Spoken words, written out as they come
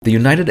The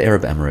United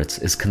Arab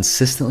Emirates is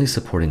consistently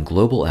supporting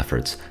global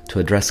efforts to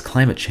address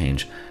climate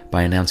change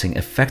by announcing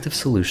effective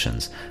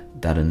solutions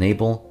that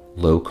enable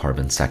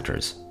low-carbon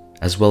sectors,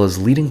 as well as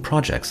leading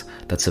projects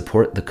that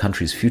support the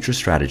country's future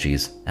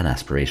strategies and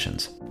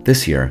aspirations.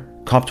 This year,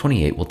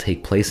 COP28 will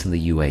take place in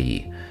the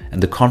UAE,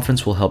 and the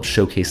conference will help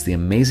showcase the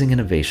amazing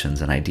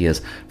innovations and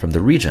ideas from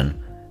the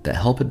region that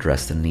help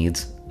address the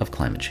needs of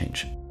climate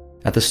change.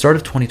 At the start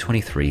of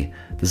 2023,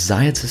 the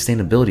Zayed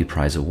Sustainability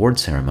Prize award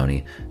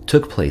ceremony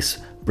took place,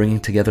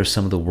 bringing together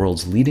some of the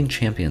world's leading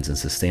champions in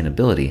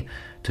sustainability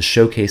to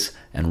showcase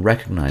and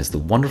recognize the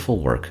wonderful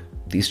work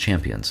these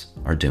champions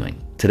are doing.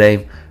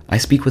 Today, I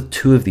speak with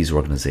two of these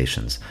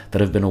organizations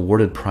that have been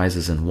awarded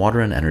prizes in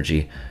water and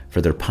energy for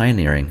their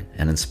pioneering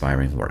and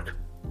inspiring work.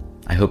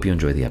 I hope you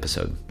enjoy the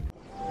episode.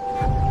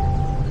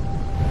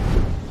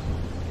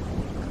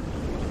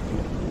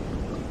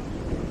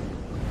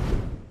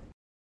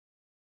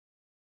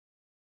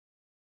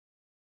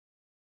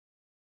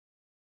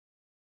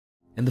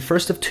 In the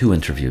first of two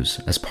interviews,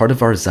 as part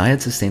of our Zayed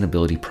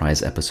Sustainability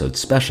Prize episode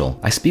special,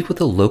 I speak with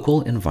the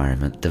Local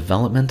Environment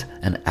Development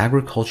and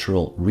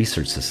Agricultural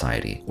Research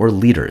Society, or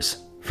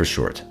LEADERS for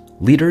short.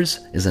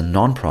 LEADERS is a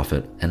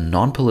nonprofit and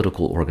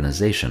non-political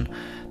organization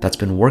that's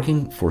been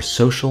working for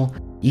social,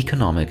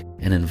 economic,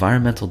 and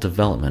environmental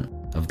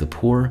development of the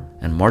poor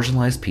and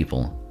marginalized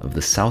people of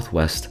the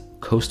southwest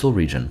coastal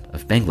region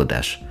of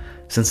Bangladesh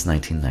since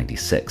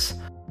 1996.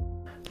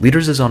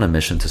 LEADERS is on a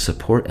mission to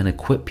support and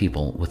equip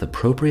people with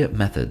appropriate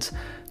methods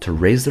to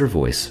raise their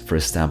voice for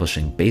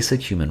establishing basic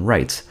human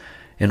rights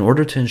in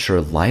order to ensure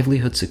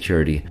livelihood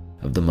security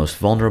of the most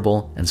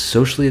vulnerable and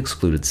socially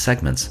excluded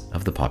segments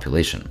of the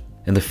population.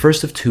 In the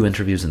first of two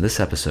interviews in this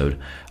episode,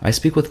 I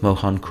speak with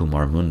Mohan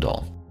Kumar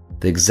Mundal,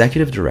 the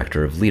executive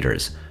director of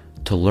LEADERS,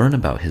 to learn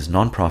about his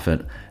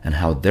nonprofit and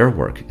how their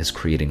work is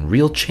creating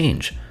real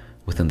change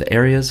within the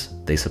areas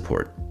they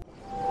support.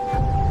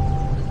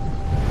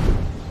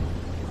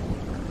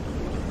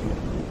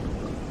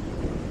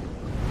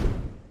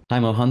 Hi,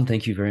 Mohan.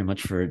 Thank you very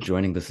much for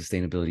joining the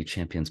Sustainability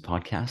Champions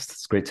podcast.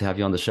 It's great to have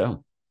you on the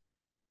show.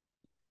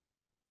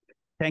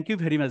 Thank you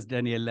very much,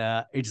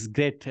 Daniel. It's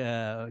great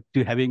to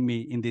having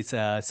me in this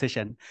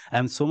session.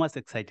 I'm so much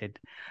excited.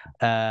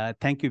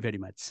 Thank you very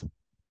much.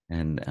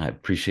 And I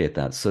appreciate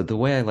that. So the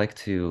way I like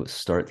to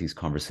start these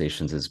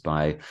conversations is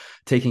by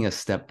taking a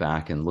step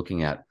back and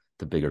looking at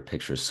the bigger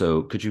picture.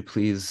 So could you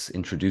please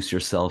introduce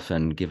yourself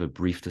and give a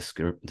brief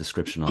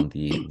description on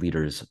the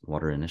LEADERS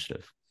Water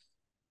Initiative?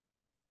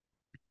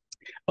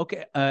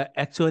 Okay,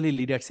 actually,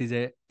 LEADERS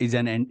is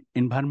an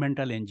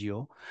environmental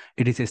NGO.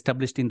 It is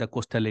established in the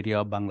coastal area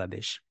of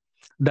Bangladesh.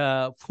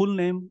 The full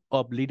name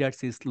of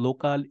LEADERS is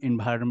Local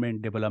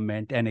Environment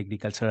Development and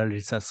Agricultural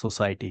Research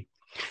Society.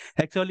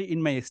 Actually,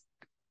 in my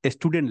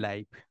student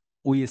life,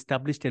 we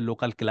established a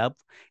local club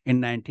in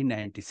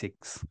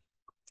 1996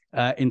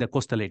 in the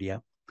coastal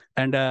area.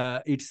 And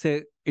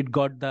it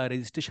got the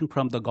registration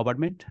from the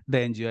government, the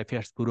NGO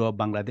Affairs Bureau of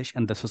Bangladesh,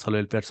 and the Social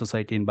Welfare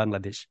Society in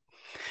Bangladesh.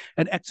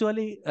 And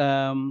actually,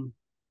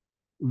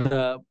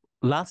 the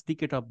last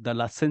decade of the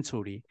last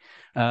century,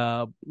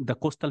 the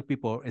coastal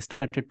people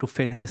started to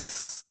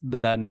face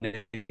the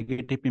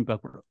negative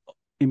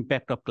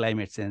impact of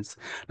climate change,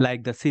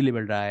 like the sea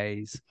level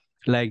rise,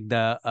 like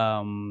the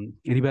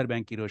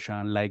riverbank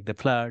erosion, like the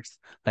floods,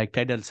 like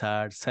tidal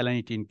surge,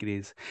 salinity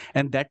increase.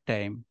 And that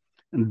time,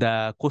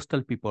 the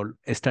coastal people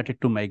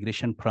started to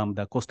migration from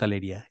the coastal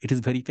area. It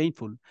is very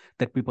painful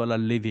that people are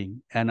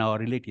living and our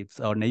relatives,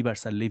 our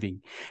neighbors are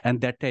living.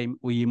 And that time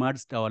we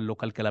emerged our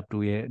local club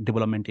to a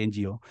development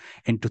NGO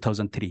in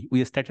 2003.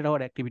 We started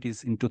our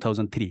activities in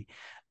 2003,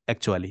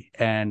 actually.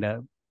 And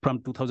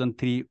from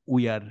 2003,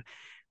 we are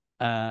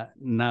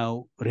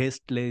now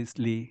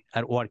restlessly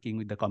are working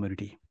with the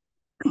community.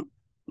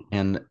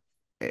 And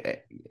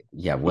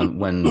yeah,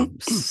 when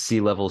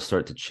sea levels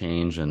start to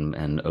change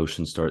and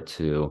oceans start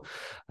to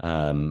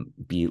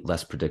be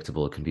less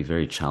predictable, it can be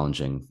very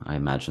challenging, I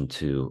imagine,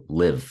 to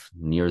live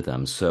near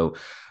them. So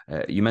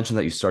you mentioned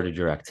that you started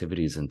your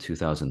activities in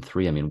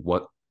 2003. I mean,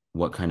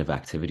 what kind of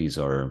activities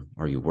are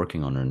you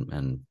working on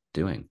and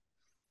doing?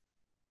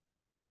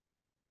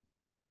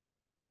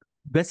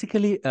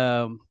 Basically,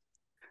 in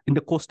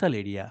the coastal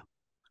area,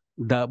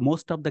 the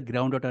most of the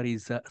groundwater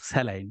is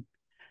saline.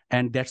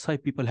 And that's why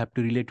people have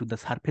to relate to the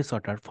surface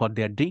water for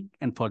their drink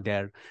and for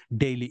their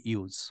daily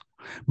use.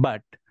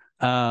 But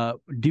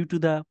due to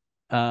the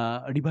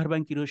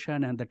riverbank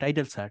erosion and the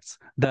tidal surge,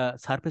 the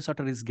surface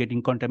water is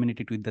getting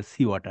contaminated with the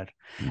seawater,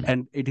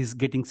 and it is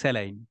getting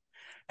saline.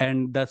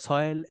 And the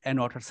soil and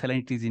water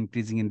salinity is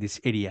increasing in this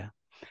area.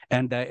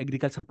 And the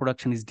agricultural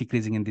production is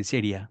decreasing in this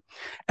area.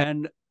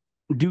 And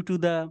due to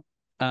the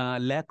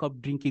lack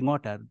of drinking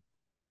water,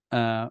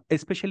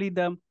 especially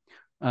the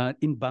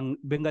in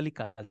Bengali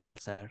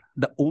culture,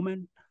 the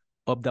women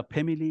of the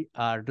family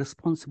are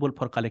responsible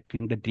for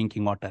collecting the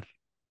drinking water.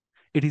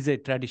 It is a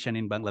tradition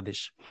in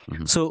Bangladesh.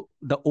 Mm-hmm. So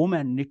the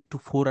women need to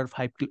 4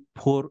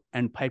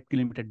 and 5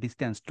 kilometer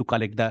distance to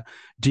collect the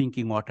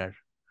drinking water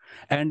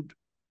and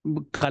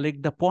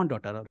collect the pond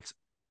water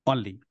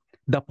only.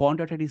 The pond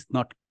water is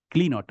not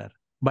clean water,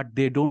 but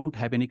they don't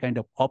have any kind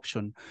of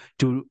option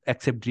to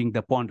accept drink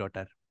the pond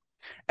water.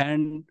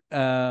 And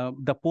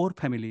the poor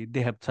family,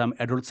 they have some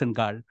adolescent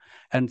girl,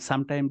 and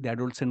sometimes the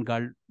adolescent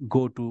girl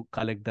go to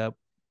collect the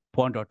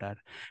pond water,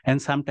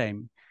 and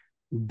sometimes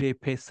they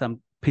face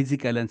some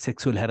physical and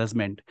sexual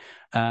harassment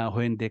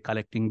when they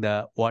collecting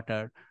the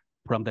water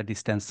from the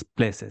distance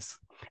places.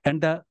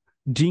 And the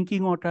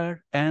drinking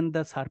water and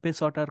the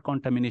surface water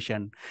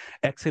contamination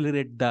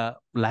accelerate the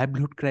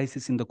livelihood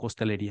crisis in the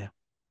coastal area.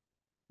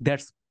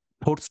 That's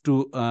forced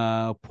to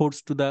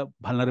the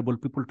vulnerable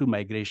people to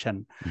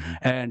migration. Mm-hmm.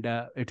 And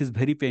it is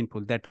very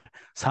painful that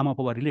some of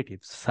our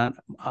relatives,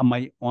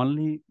 my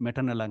only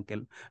maternal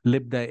uncle,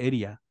 left the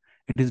area.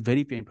 It is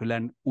very painful,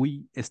 and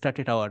we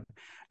started our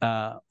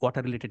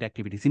water related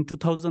activities in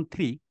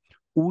 2003.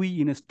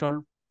 We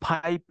installed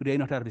 5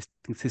 rainwater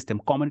harvesting system,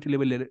 community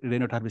level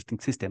rainwater harvesting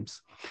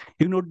systems.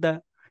 People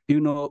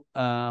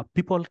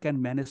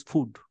can manage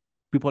food,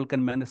 people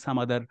can manage some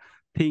other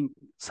thing,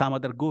 some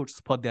other goods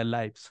for their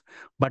lives,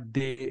 but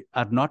they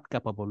are not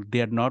capable.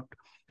 They are not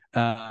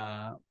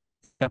uh,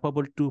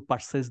 capable to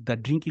purchase the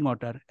drinking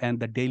water and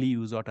the daily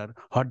use water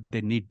what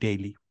they need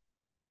daily.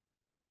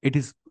 It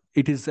is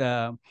it is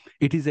uh,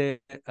 it is a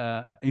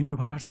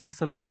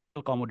universal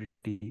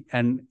commodity,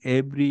 and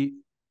every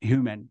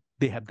human,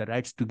 they have the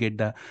rights to get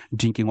the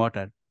drinking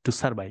water to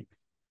survive.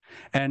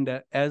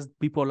 And as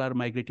people are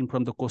migrating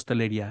from the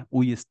coastal area,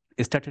 we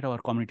started our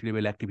community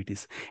level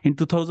activities. In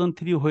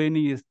 2003, when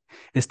we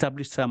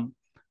established some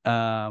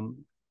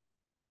um,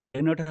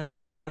 rainwater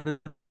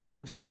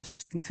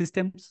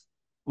systems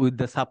with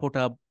the support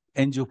of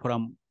NGO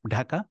from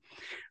Dhaka,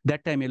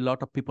 that time a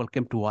lot of people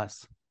came to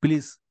us.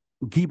 Please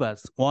give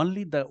us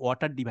only the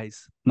water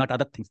device, not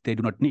other things. They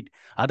do not need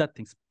other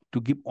things, to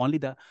give only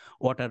the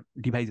water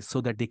devices so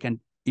that they can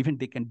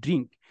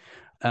drink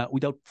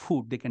without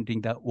food, they can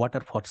drink the water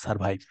for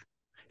survive.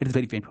 It is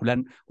very painful.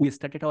 And we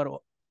started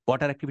our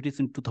water activities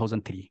in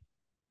 2003.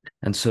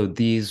 And so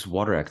these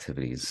water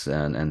activities,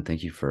 and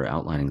thank you for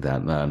outlining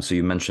that. So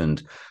you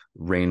mentioned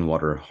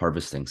rainwater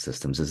harvesting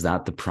systems. Is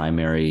that the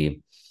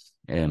primary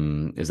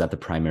thing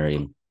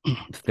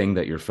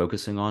that you're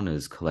focusing on,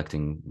 is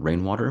collecting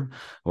rainwater,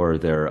 or are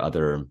there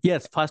other?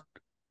 Yes, first.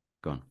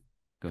 Go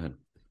ahead.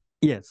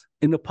 Yes,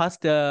 in the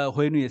past,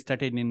 when we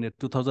started in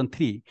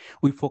 2003,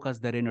 we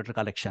focused the rainwater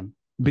collection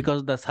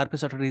because the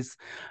surface water is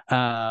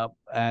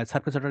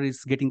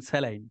getting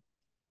saline.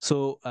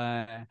 So,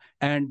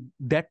 and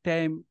that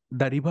time,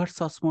 the reverse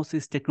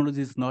osmosis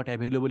technology is not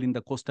available in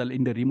the coastal,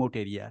 in the remote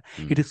area.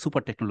 It is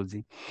super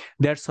technology.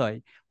 That's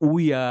why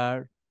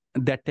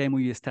that time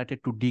we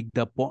started to dig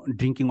the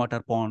drinking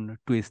water pond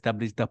to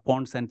establish the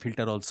ponds and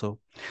filter also.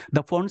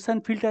 The ponds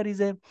and filter is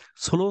a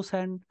slow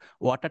sand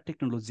water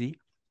technology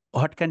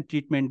what can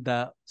treatment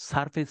the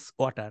surface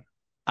water.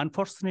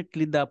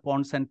 Unfortunately, the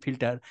ponds and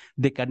filter,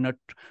 they cannot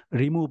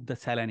remove the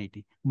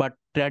salinity. But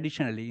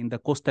traditionally, in the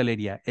coastal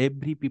area,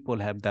 every people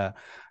have a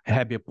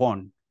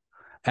pond,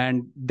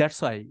 and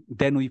that's why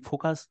then we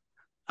focus.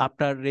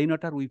 After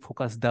rainwater, we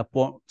focus the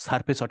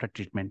surface water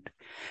treatment,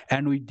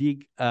 and we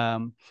dig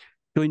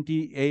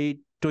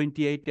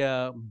 28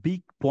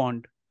 big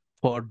pond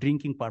for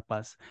drinking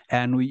purpose,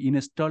 and we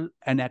install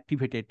and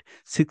activated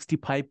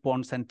 65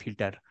 ponds and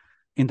filter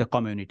in the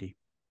community.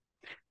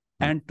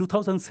 And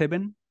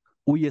 2007,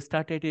 we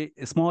started a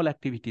small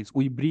activities.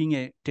 We bring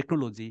a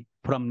technology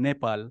from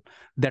Nepal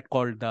that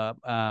called the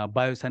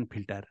Biosan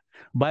filter.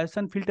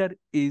 Biosan filter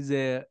is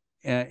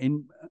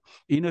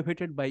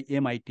innovated by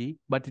MIT,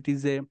 but it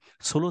is a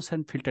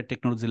solution filter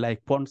technology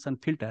like ponds and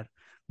filter,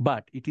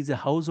 but it is a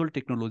household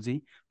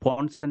technology.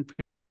 Ponds and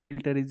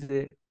filter is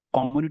a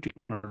community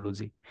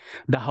technology.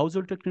 The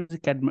household technology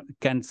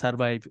can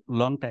survive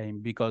long time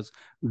because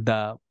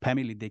the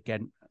family, they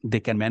can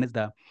manage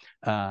the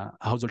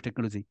household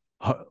technology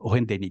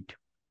when they need.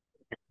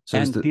 So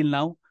and till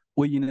now,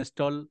 we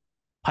install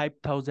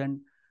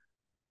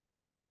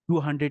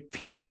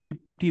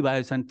 5,250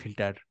 Biosan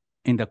filter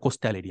in the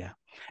coastal area,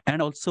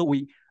 and also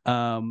we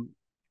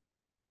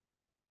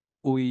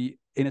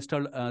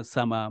install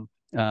some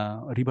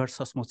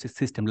reverse osmosis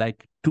system,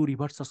 like 2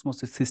 reverse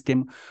osmosis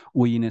system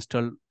we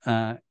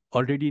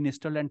already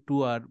installed, and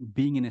 2 are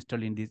being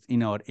installed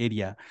in our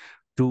area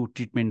to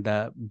treatment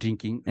the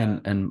drinking.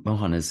 And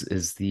Mohan,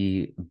 is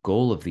the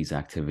goal of these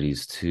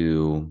activities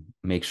to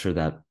make sure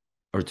that,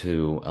 or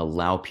to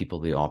allow people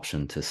the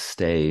option to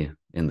stay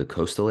in the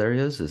coastal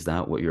areas? Is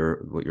that what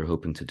you're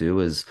hoping to do?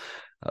 Is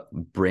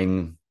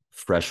bring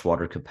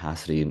freshwater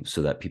capacity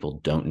so that people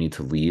don't need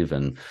to leave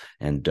and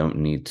don't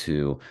need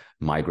to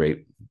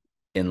migrate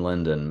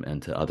inland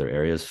and to other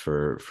areas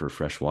for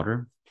fresh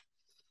water?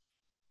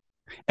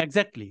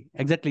 Exactly,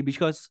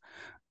 because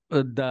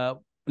the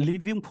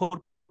living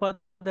for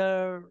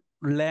the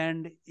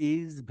land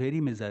is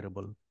very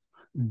miserable.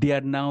 They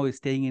are now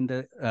staying in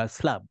the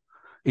slum,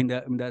 in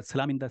the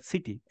slum in the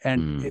city,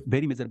 and a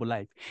very miserable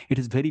life. It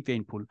is very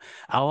painful.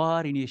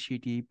 Our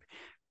initiative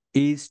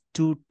is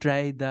to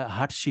try the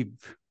hardship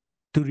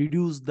to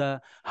reduce the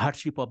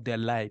hardship of their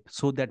life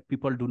so that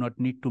people do not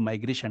need to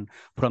migration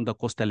from the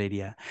coastal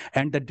area.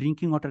 And the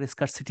drinking water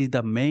scarcity is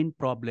the main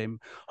problem,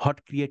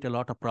 what create a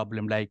lot of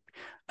problem like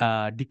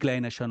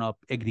declination of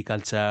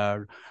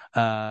agriculture,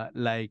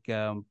 like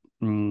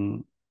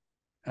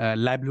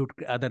livelihood,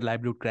 other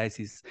livelihood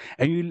crisis.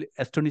 And you'll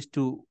astonished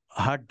to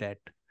heard that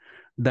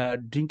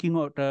the drinking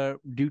water,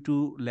 due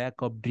to lack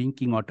of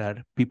drinking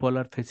water, people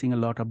are facing a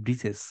lot of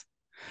diseases.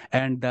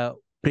 And the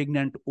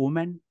pregnant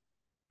women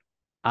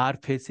are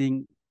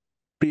facing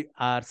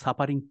are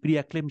suffering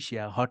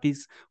preeclampsia, what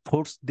is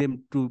forced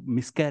them to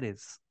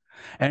miscarriage.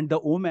 And the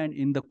women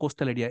in the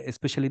coastal area,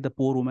 especially the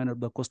poor women of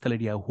the coastal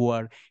area who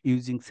are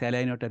using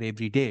saline water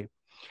every day,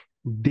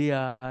 they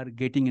are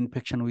getting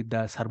infection with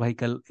the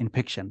cervical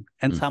infection.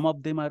 And some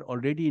of them are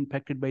already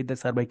infected by the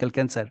cervical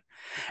cancer.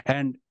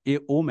 And a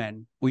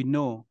woman, we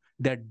know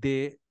that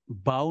they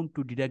bound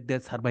to detect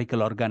their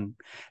cervical organ,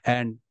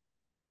 and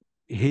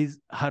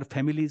her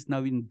family is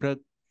now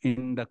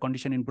in the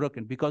condition in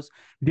broken because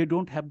they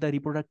don't have the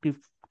reproductive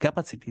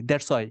capacity.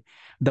 That's why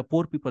the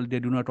poor people, they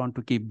do not want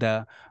to keep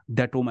that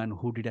woman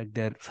who detect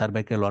their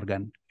cervical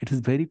organ. It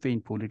is very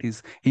painful. It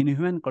is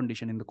inhuman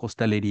condition in the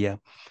coastal area,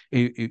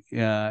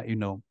 you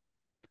know.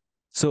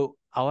 So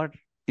our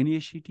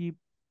initiative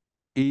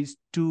is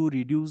to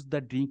reduce the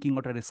drinking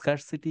water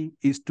scarcity,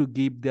 is to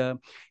give the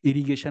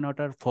irrigation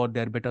water for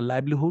their better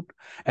livelihood,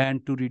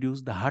 and to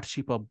reduce the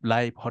hardship of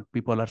life what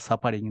people are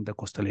suffering in the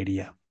coastal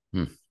area.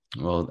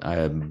 Well,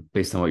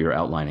 based on what you're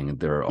outlining,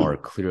 there are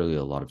clearly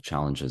a lot of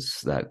challenges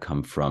that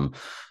come from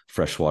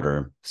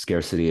freshwater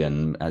scarcity.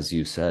 And as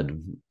you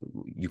said,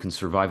 you can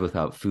survive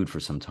without food for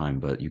some time,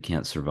 but you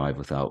can't survive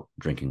without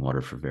drinking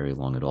water for very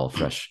long at all.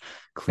 Fresh,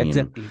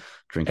 clean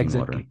drinking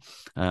water.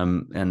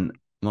 And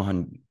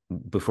Mohan,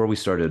 before we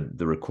started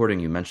the recording,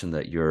 you mentioned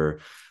that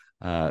you're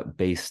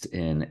based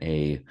in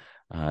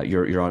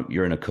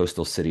you're in a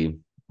coastal city,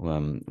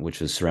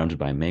 which is surrounded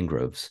by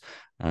mangroves.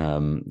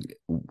 Can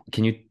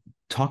you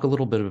talk a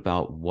little bit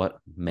about what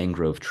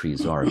mangrove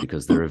trees are,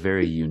 because they're a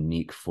very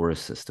unique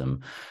forest system.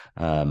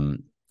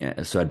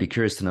 So I'd be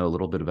curious to know a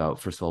little bit about,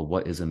 first of all,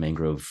 what is a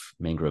mangrove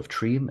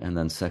tree? And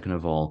then second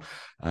of all,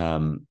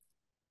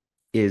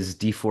 is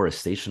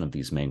deforestation of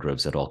these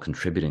mangroves at all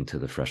contributing to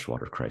the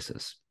freshwater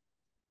crisis?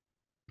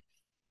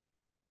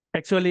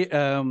 Actually,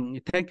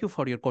 thank you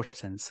for your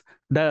questions.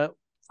 The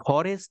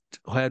forest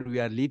where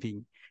we are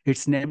living,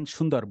 it's named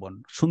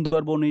Sundarban.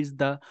 Sundarban is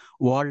the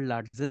world's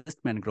largest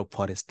mangrove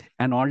forest,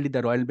 and only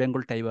the Royal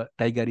Bengal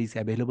tiger is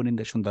available in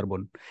the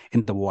Sundarban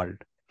in the world.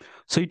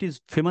 So it is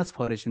famous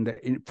forest in the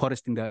world,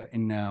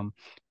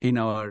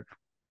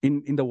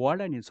 and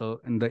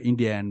also in the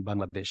India and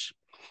Bangladesh.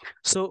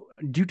 So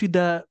due to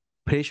the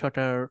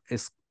freshwater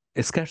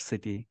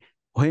scarcity,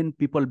 when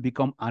people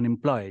become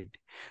unemployed,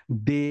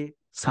 they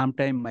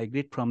sometimes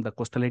migrate from the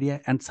coastal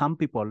area, and some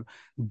people,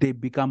 they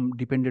become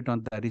dependent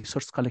on the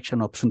resource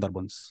collection of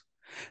Sundarbans.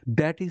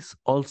 That is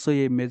also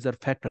a major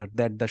factor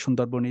that the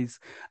Sundarban is,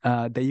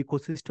 the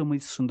ecosystem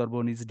is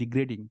Sundarban is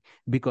degrading,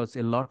 because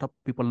a lot of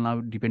people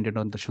now dependent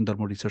on the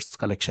Sundarban resource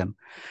collection.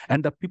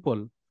 And the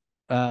people,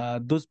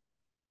 those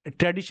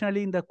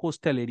traditionally in the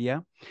coastal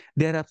area,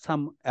 there are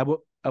some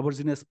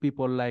Aboriginal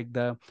people like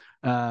the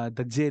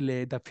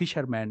Jele, the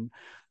fishermen.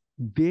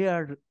 They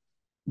are,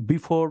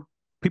 before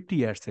 50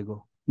 years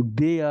ago,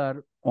 they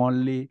are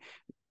only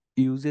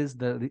uses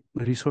the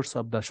resource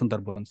of the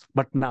Sundarbans.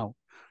 But now,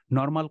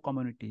 normal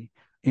community,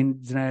 in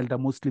general, the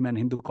Muslim and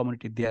Hindu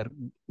community, they are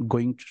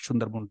going to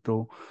Sundarban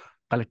to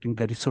collecting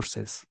the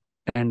resources,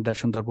 and the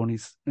Sundarban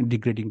is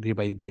degrading day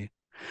by day.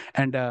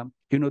 And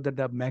you know that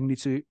the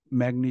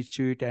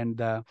magnitude and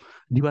the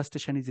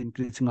devastation is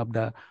increasing of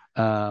the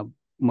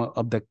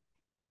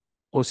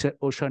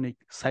oceanic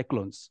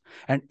cyclones.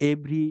 And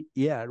every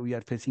year we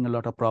are facing a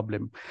lot of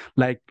problem.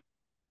 Like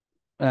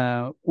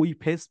we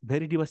faced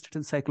very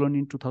devastating cyclone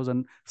in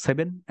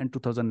 2007 and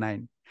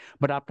 2009.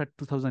 But after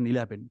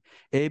 2011,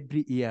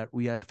 every year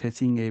we are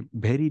facing a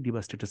very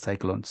devastating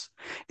cyclones.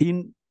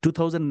 In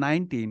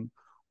 2019,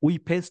 we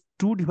faced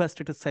two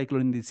devastating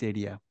cyclones in this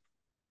area.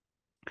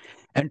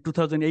 And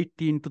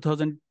 2018,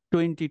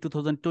 2020,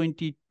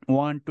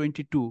 2021,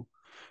 22,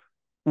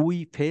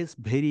 we face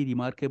very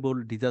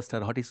remarkable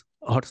disaster.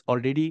 What's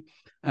already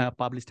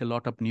published a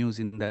lot of news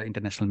in the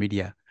international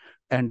media.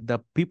 And the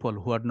people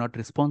who are not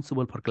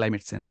responsible for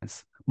climate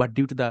change, but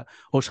due to the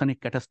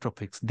oceanic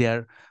catastrophes,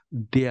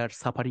 they are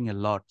suffering a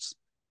lot.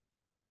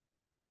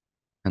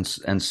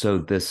 And so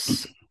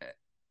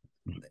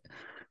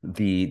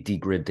the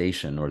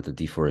degradation or the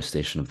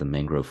deforestation of the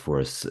mangrove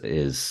forests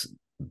is,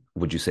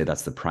 would you say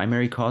that's the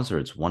primary cause, or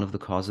it's one of the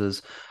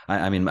causes?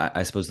 I mean,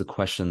 I suppose the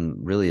question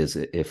really is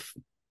if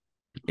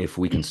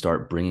we can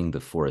start bringing the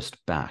forest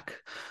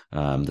back,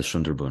 the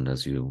Sundarbund,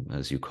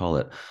 as you call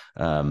it,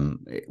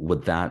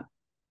 would that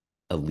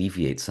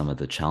alleviate some of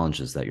the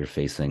challenges that you're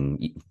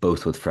facing,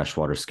 both with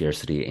freshwater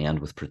scarcity and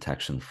with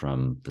protection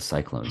from the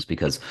cyclones?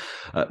 Because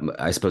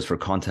I suppose for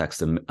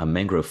context, a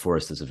mangrove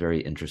forest is a very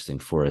interesting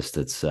forest.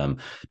 It's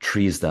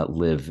trees that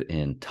live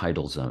in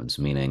tidal zones,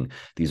 meaning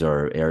these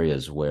are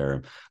areas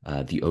where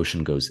the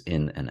ocean goes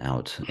in and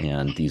out.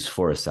 And these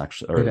forests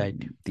actually, or Right.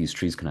 these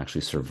trees can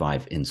actually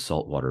survive in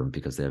saltwater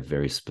because they have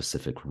very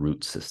specific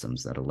root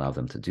systems that allow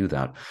them to do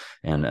that.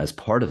 And as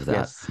part of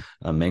that, Yes.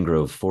 a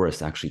mangrove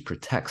forest actually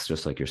protects,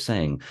 just like you're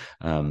saying,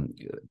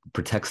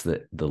 protects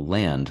the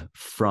land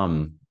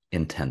from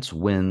intense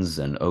winds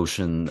and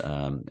ocean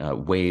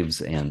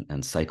waves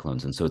and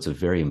cyclones. And so it's a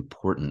very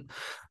important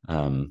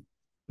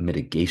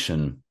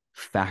mitigation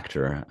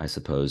factor, I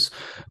suppose,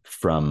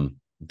 from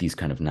these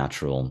kind of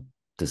natural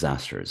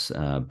disasters.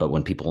 But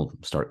when people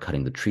start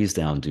cutting the trees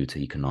down due to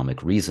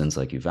economic reasons,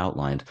 like you've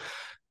outlined,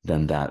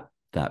 then that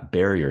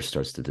barrier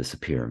starts to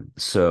disappear.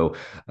 So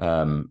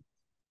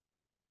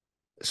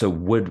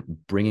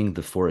would bringing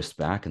the forest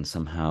back and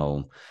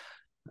somehow,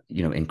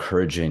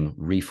 encouraging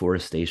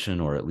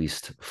reforestation or at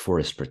least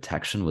forest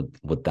protection,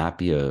 would that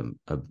be a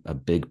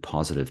big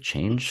positive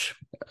change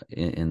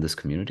in this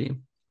community?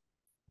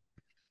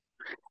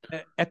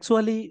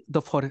 Actually,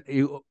 the forest,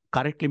 you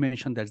correctly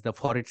mentioned that the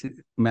forest,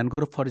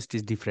 mangrove forest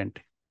is different.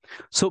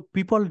 So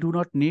people do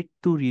not need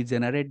to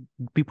regenerate,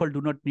 people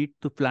do not need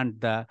to plant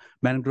the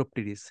mangrove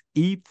trees.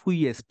 If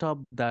we stop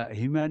the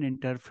human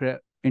interfere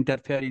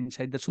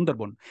inside the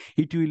Sundarban,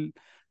 it will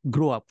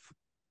grow up.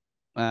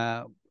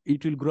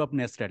 It will grow up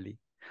naturally.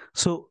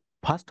 So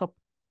first of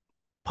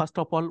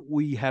all,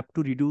 we have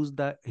to reduce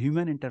the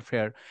human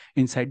interfere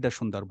inside the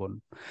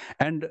Sundarban.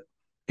 And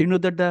you know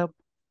that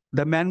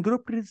the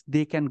mangrove trees,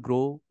 they can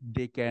grow,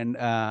 they can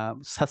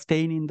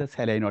sustain in the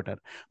saline water,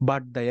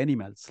 but the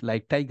animals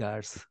like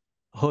tigers,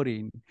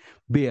 horin,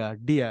 bear,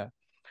 deer,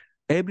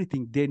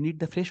 everything, they need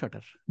the fresh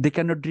water. They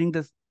cannot drink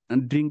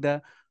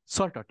the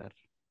salt water.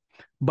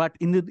 But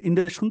in the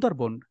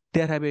Sundarban,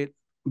 they have a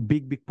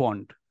big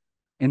pond.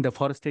 In the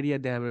forest area,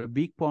 they have a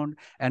big pond,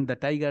 and the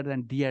tiger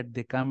and deer,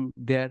 they come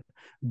there,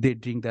 they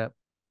drink the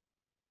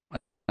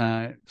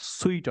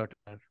sweet water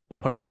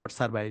for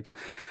survive.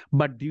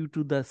 But due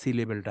to the sea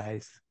level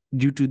rise,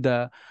 due to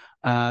the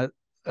uh,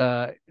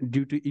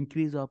 due to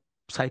increase of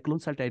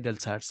cyclones and tidal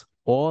surge,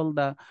 all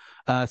the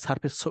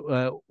surface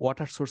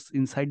water source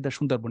inside the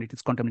Sundarban, it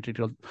is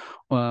contaminated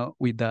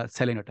with the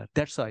saline water.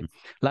 That's why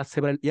last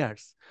several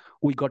years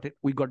we got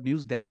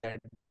news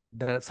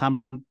that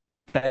some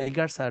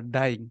tigers are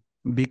dying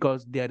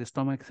because their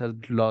stomachs are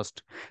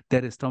lost,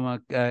 their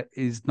stomach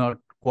is not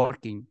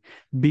working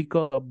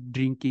because of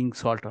drinking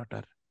salt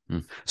water.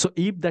 So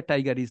if the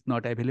tiger is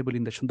not available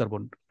in the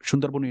Sundarban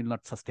will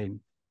not sustain.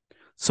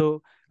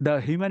 So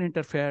the human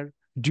interfere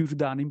due to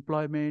the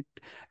unemployment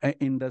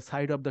in the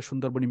side of the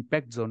Sundarban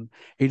impact zone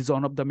is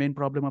one of the main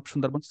problem of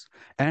Sundarbans,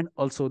 and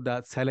also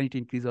the salinity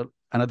increase are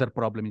another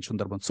problem in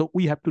Sundarban. So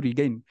we have to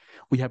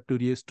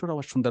restore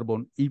our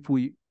Sundarban if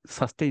we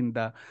sustain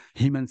the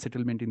human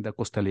settlement in the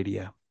coastal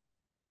area.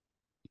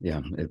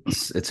 Yeah,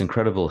 it's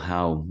incredible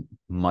how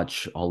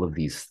much all of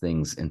these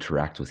things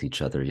interact with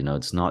each other.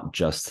 It's not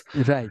just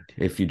Right.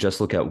 if you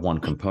just look at one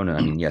component.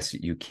 I mean, yes,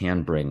 you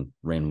can bring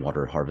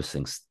rainwater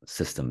harvesting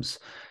systems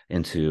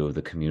into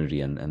the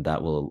community, and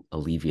that will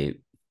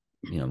alleviate,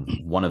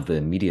 one of the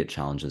immediate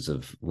challenges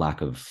of lack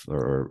of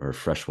or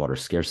freshwater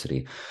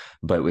scarcity.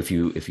 But if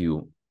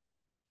you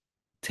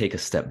take a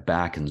step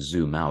back and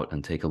zoom out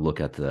and take a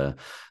look at the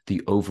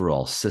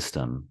overall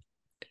system,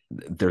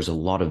 there's a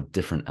lot of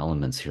different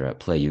elements here at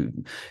play.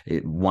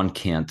 One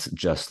can't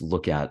just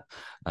look at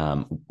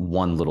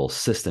one little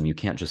system. You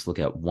can't just look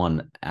at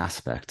one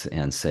aspect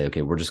and say,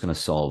 okay, we're just going to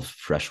solve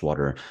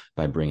freshwater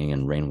by bringing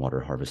in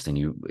rainwater harvesting.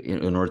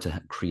 In order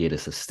to create a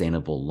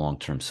sustainable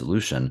long-term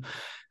solution,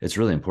 it's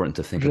really important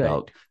to think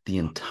about the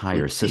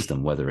entire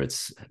system, whether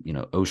it's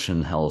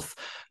ocean health,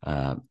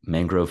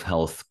 mangrove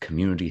health,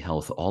 community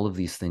health. All of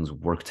these things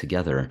work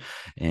together,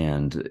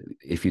 and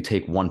if you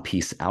take one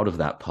piece out of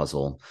that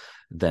puzzle,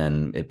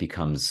 then it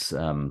becomes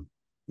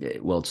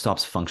it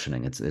stops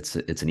functioning. It's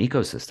an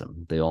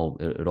ecosystem.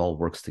 It all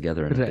works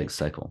together in a big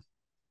cycle.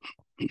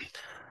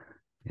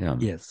 Yeah.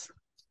 Yes.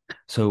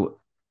 So,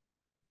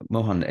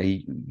 Mohan,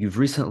 you've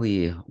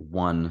recently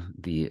won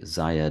the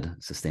Zayed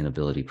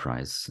Sustainability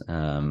Prize.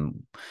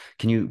 Can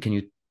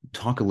you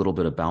talk a little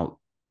bit about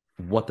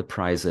what the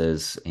prize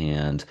is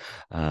and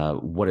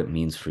what it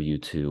means for you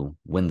to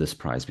win this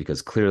prize?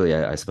 Because clearly,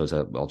 I suppose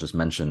I'll just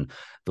mention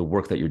the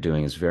work that you're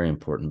doing is very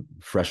important.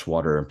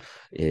 Freshwater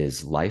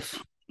is life,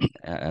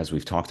 as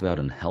we've talked about,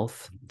 in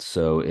health.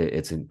 So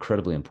it's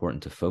incredibly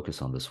important to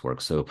focus on this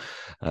work. So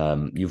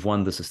you've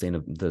won the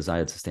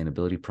Zayed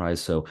Sustainability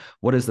Prize. So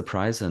what is the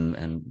prize,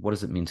 and what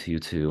does it mean to you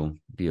to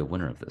be a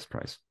winner of this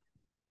prize?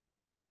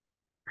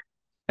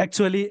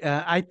 Actually,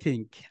 I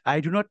think,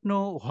 I do not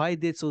know why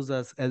they chose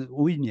us as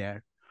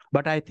winner,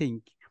 but I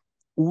think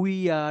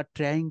we are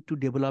trying to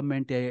develop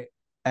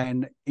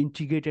an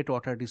integrated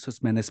water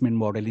resource management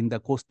model in the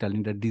coastal,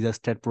 in the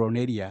disaster-prone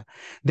area.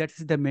 That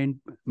is the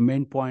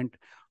main point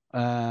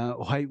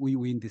why we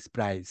win this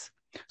prize.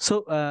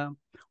 So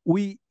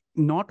we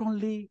not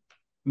only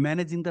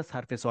managing the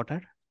surface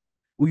water,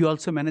 we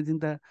also managing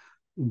the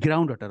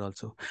groundwater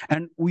also,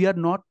 and we are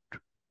not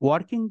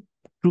working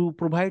to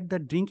provide the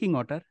drinking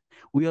water.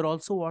 We are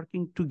also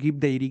working to give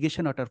the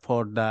irrigation water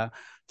for the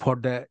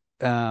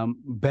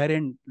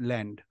barren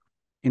land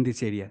in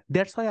this area.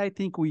 That's why I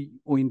think we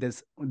win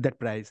that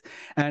prize.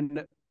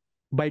 And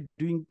by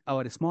doing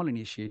our small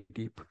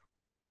initiative,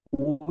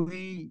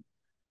 we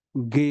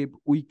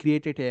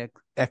created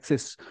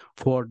access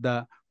for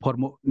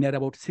near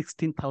about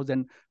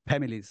 16,000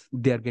 families.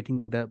 They are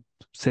getting the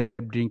safe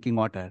drinking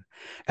water,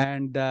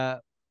 and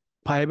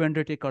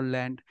 500-acre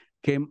land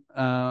came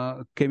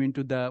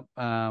into the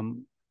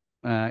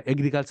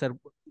agriculture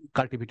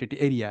cultivated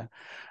area,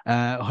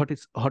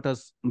 what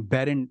was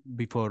barren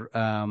before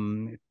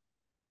 10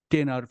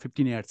 or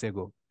 15 years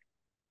ago.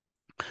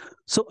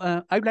 So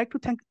I'd like to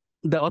thank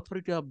the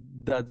authority of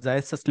the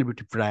Zayed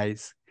Sustainability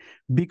Prize,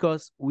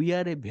 because we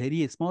are a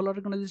very small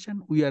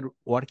organization. We are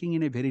working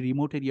in a very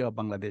remote area of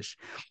Bangladesh.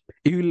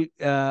 You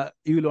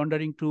will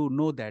wondering to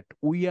know that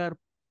we are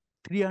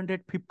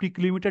 350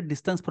 kilometer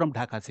distance from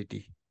Dhaka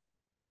city.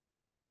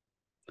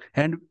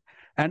 And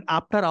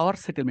after our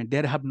settlement,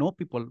 there have no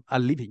people are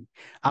living.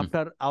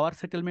 After our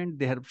settlement,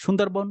 they have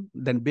Sundarban,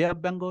 then Bay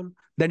of Bengal,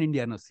 then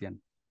Indian Ocean.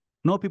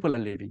 No people are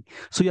living.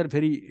 So we are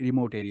very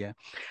remote area.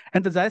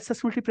 And the Zayed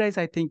Sustainability Prize,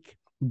 I think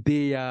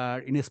they are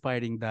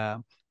inspiring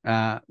the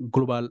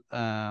global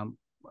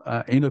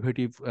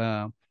innovative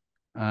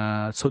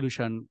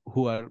solution,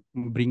 who are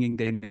bringing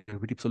the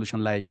innovative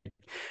solution like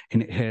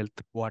in health,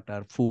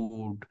 water,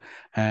 food,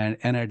 and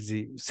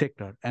energy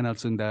sector, and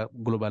also in the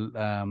global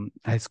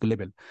high school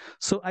level.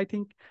 So I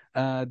think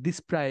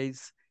this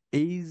prize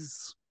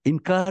is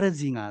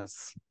encouraging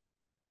us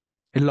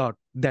a lot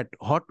that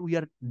what we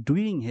are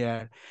doing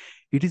here,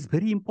 it is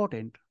very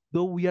important,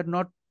 though we are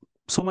not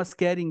so much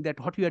caring that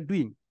what we are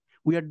doing.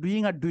 We are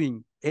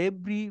doing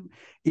every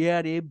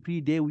year,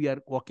 every day we are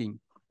working,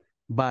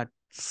 but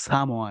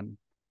someone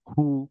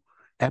who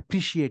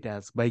appreciate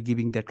us by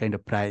giving that kind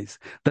of prize.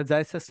 The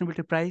Zayed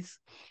Sustainability Prize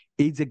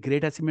is a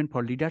great achievement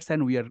for leaders,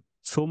 and we are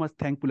so much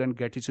thankful and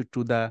gratitude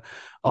to the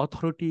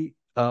authority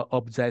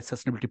of Zayed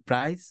Sustainability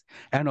Prize,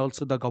 and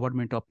also the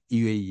government of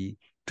UAE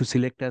to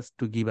select us,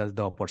 to give us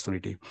the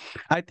opportunity.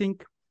 I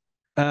think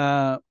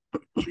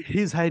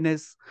His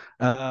Highness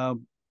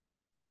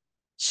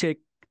Sheikh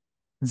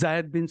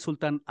Zayed bin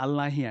Sultan Al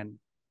Nahyan,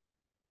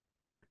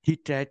 he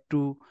tried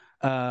to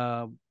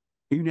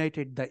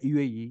united the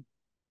UAE.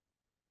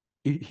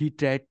 He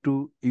tried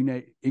to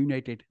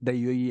united the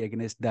UAE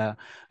against the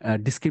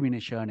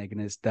discrimination,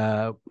 against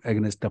the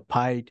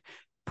fight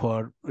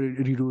for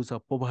reduce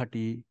of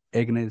poverty,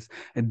 against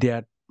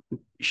their.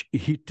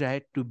 He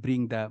tried to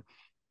bring the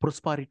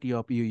prosperity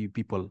of UAE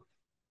people.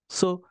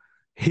 So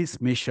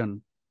his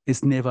mission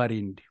is never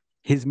end.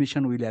 His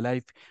mission will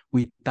alive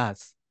with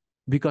us,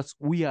 because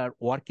we are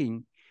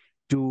working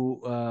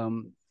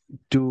to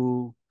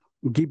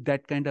give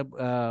that kind of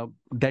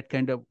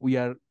we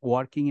are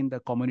working in the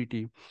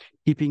community,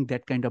 keeping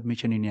that kind of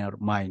mission in our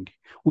mind.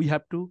 We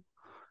have to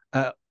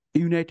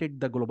united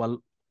the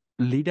global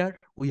leader.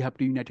 We have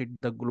to united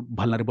the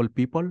vulnerable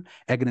people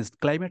against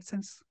climate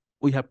change.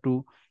 We have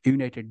to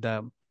united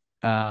the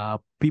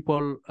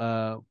people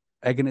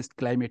against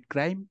climate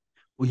crime.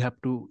 We have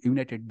to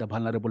united the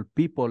vulnerable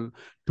people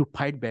to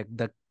fight back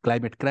the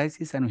climate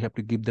crisis, and we have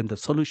to give them the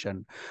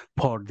solution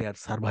for their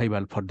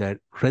survival, for their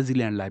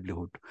resilient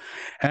livelihood.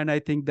 And I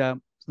think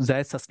the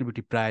Zayed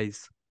Sustainability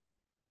Prize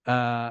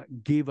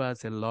give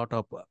us a lot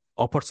of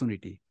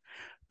opportunity.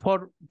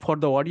 For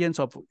the audience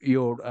of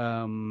your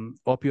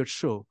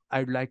show,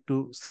 I'd like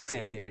to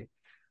say,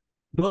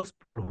 those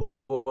who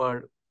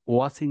are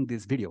watching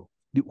this video,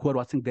 who are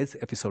watching this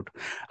episode,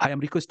 I am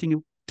requesting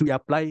you to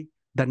apply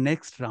the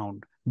next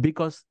round,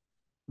 because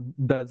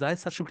the Zayed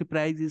Sustainability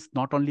Prize is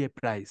not only a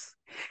prize,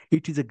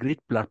 it is a great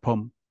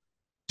platform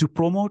to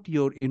promote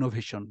your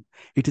innovation.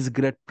 It is a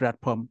great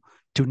platform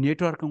to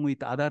networking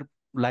with other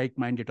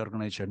like-minded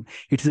organizations.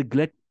 It is a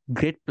great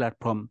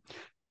platform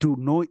to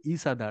know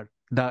each other,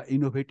 the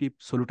innovative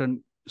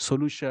solution,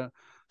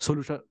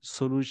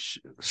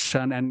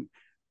 and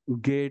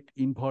get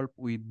involved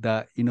with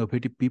the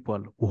innovative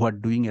people who are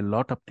doing a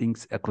lot of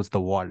things across the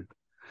world.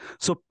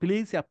 So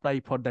please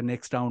apply for the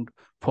next round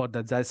for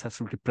the Zayed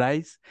Sustainability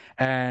Prize,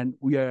 and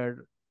we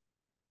are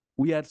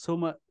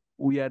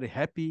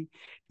happy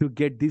to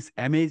get this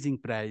amazing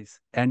prize.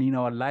 And in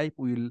our life,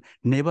 we will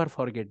never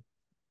forget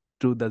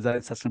to the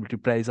Zayed Sustainability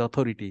Prize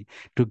Authority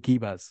to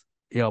give us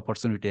an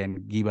opportunity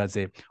and give us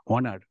an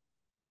honor.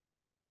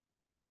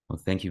 Well,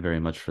 thank you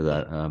very much for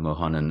that,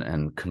 Mohan,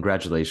 and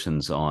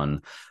congratulations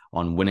on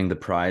winning the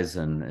prize.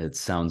 And it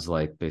sounds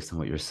like, based on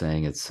what you're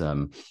saying, it's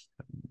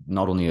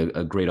not only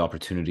a great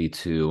opportunity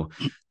to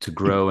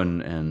grow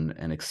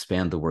and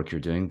expand the work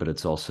you're doing, but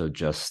it's also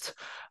just,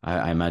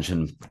 I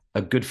imagine,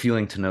 a good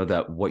feeling to know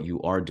that what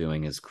you are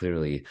doing is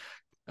clearly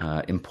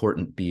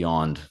important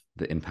beyond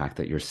the impact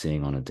that you're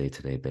seeing on a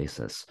day-to-day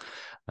basis.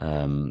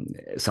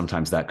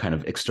 Sometimes that kind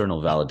of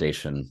external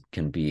validation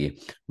can be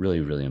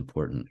really, really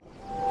important.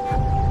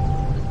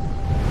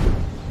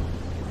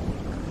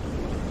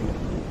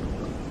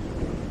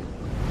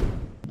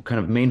 Kind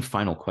of main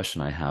final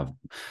question I have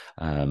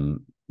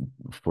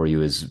for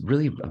you is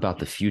really about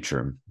the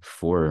future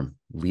for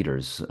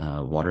Leaders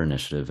Water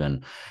Initiative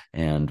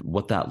and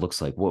what that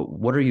looks like.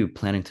 What are you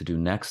planning to do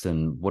next,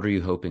 and what are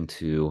you hoping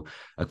to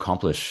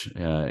accomplish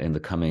in the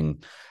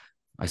coming,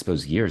 I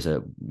suppose, years?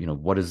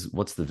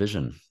 What's the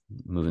vision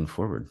moving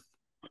forward?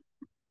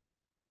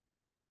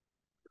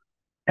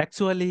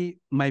 Actually,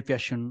 my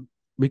passion,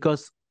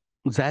 because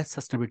that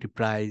sustainability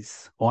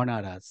prize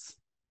honor us,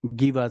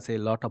 give us a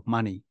lot of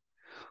money.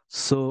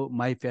 So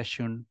my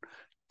passion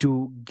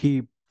to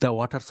give the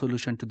water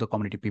solution to the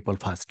community people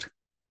first.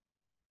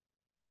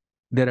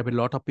 There are a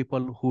lot of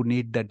people who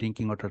need the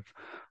drinking water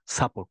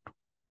support.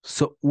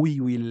 So we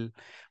will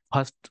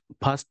first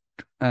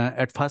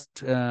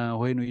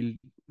when we'll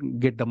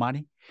get the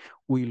money,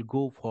 we'll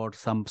go for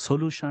some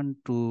solution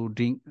to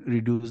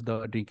reduce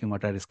the drinking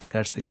water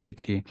scarcity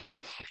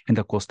in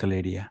the coastal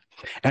area.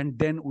 And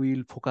then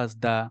we'll focus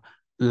the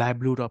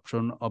livelihood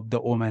option of the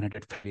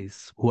women-headed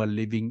families who are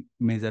living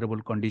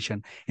miserable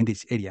condition in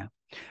this area.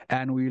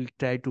 And we will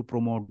try to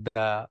promote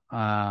the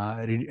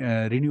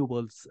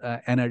renewable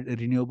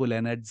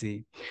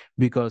energy,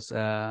 because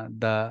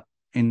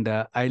in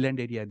the island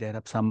area there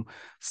have some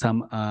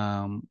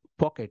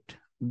pocket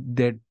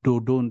that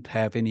don't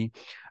have any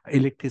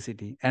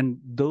electricity, and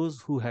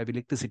those who have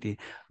electricity,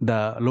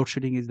 the load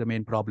shedding is the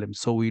main problem.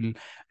 So we'll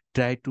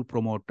try to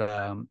promote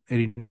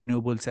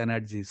renewables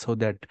energy so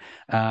that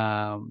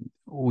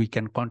we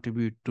can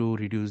contribute to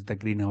reduce the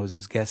greenhouse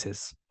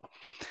gases.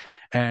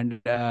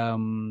 And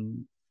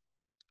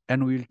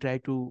we'll try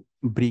to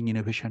bring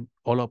innovation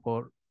all of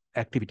our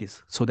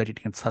activities so that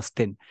it can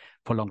sustain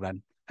for long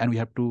run. And we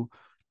have to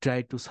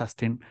try to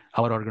sustain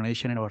our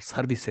organization and our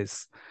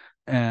services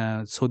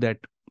so that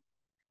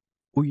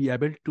we are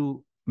able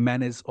to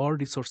manage all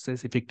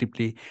resources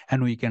effectively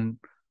and we can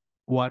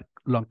work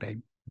long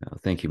time.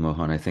 Thank you,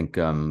 Mohan. I think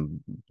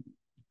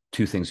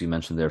two things you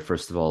mentioned there.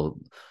 First of all,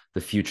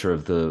 the future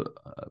of the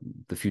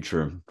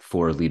future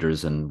for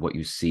Leaders and what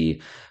you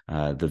see,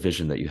 the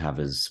vision that you have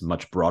is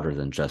much broader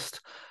than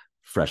just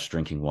fresh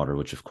drinking water,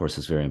 which of course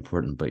is very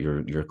important. But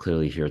you're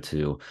clearly here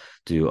to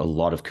do a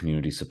lot of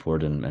community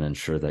support and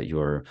ensure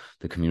that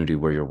the community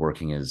where you're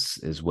working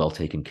is well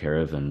taken care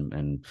of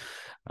and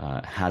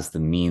has the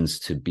means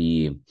to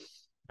be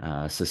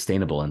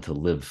sustainable and to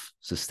live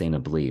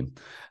sustainably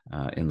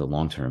in the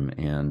long term.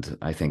 And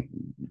I think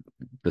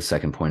the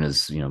second point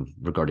is,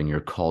 regarding your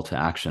call to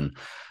action,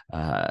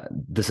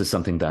 this is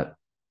something that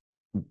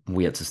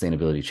we at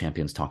Sustainability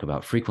Champions talk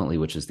about frequently,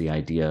 which is the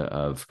idea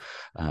of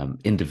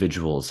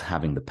individuals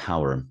having the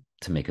power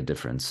to make a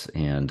difference.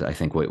 And I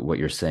think what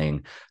you're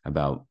saying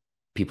about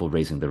people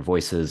raising their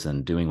voices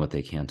and doing what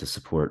they can to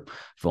support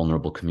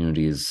vulnerable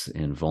communities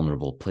in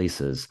vulnerable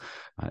places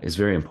is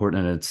very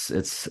important. And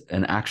it's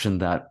an action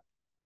that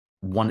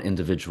one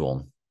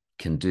individual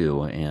can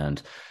do.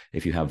 And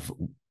if you have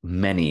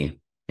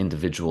many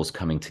individuals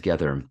coming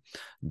together,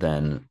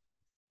 then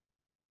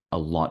a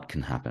lot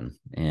can happen.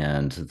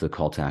 And the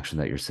call to action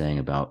that you're saying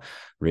about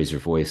raise your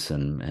voice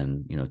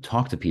and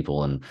talk to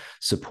people and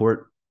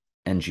support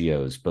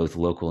NGOs, both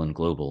local and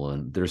global.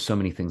 And there's so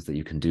many things that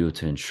you can do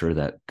to ensure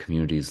that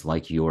communities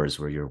like yours,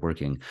 where you're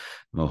working,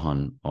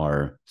 Mohan,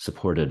 are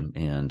supported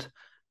and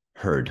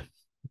heard,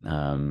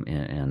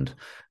 and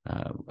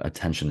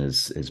attention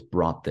is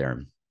brought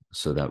there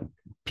so that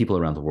people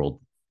around the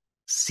world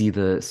see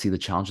the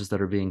challenges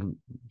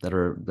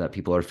that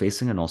people are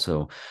facing, and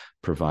also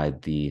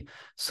provide the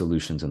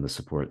solutions and the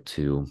support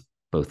to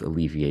both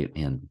alleviate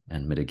and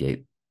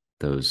mitigate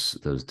those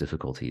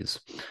difficulties.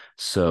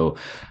 So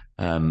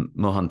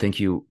Mohan, thank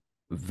you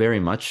very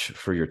much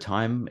for your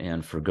time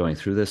and for going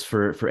through this.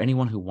 For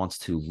anyone who wants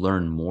to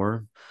learn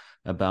more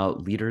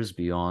about Leaders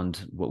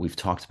beyond what we've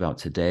talked about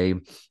today,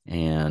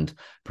 and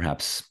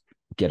perhaps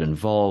get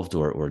involved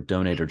or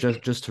donate, or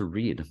just to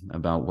read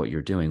about what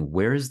you're doing,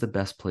 where is the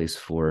best place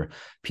for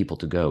people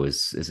to go?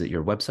 Is it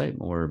your website,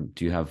 or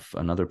do you have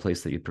another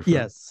place that you prefer?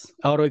 Yes,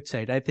 our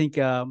website. I think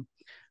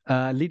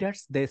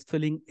Leaders, the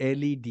spelling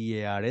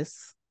LEDARS.org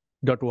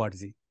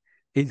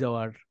is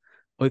our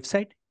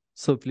website.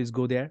 So please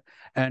go there.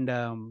 And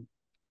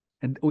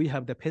we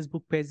have the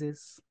Facebook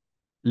pages,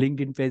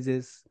 LinkedIn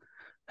pages,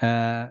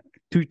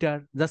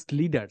 Twitter, just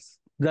Leaders.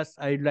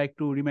 Just I'd like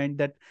to remind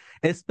that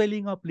a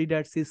spelling of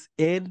Leaders is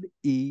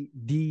LEDARS.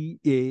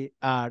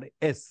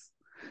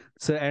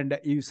 So, and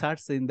you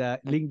search in the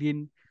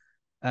LinkedIn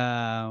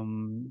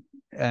and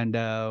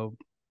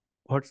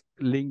what's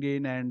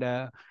LinkedIn and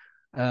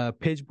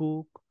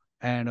Facebook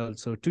and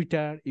also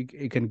Twitter,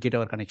 you can get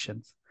our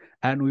connections.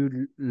 And we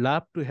would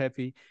love to have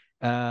we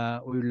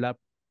would love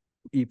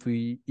if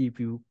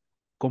you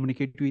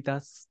communicate with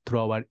us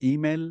through our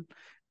email,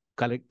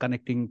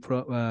 collecting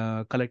from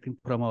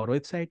our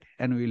website,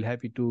 and we will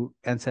happy to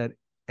answer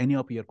any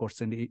of your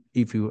question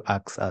if you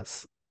ask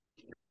us.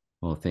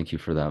 Well, thank you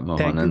for that, Mohan.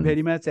 Thank you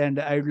very much, and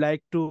I would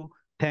like to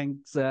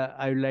thanks.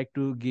 I would like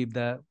to give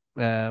the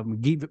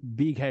give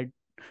big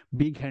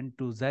hand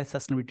to Zai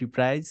Sustainability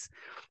Prize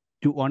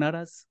to honor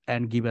us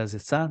and give us a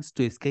chance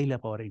to scale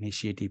up our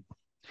initiative.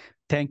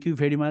 Thank you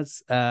very much,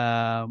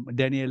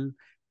 Daniel,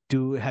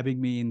 to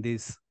having me in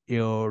this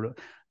your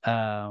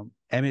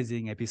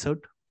amazing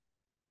episode.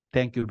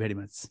 Thank you very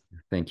much.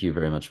 Thank you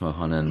very much,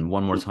 Mohan. And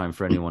one more time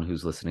for anyone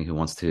who's listening who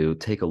wants to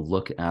take a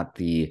look at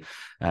the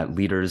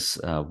Leaders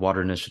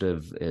Water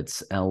Initiative,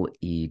 it's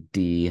LEDARS.org,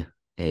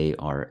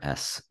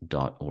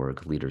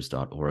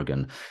 leaders.org,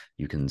 and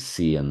you can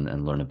see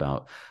and learn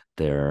about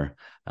their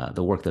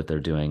the work that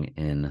they're doing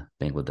in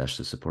Bangladesh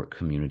to support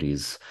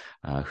communities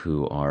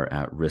who are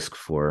at risk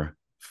for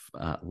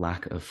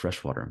lack of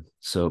fresh water.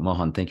 So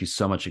Mohan, thank you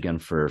so much again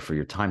for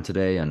your time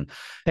today and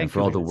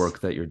for all the work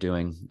that you're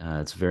doing.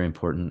 It's very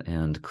important,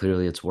 and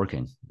clearly it's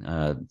working.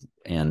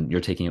 And you're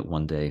taking it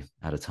one day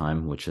at a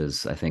time, which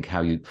is, I think,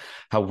 how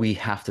we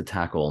have to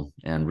tackle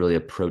and really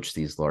approach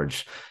these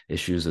large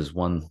issues as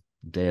one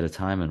day at a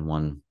time and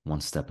one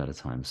step at a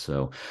time.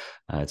 So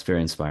it's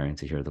very inspiring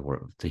to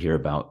hear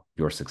about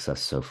your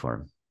success so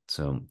far.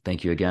 So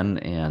thank you again,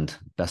 and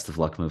best of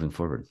luck moving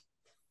forward.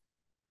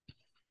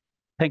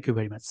 Thank you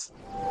very much.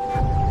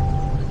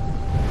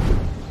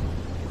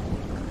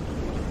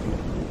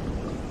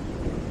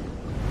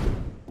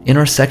 In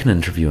our second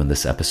interview in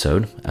this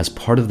episode, as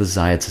part of the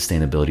Zayed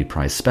Sustainability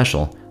Prize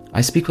special,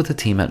 I speak with the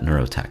team at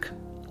Neurotech.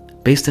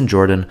 Based in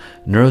Jordan,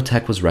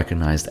 Neurotech was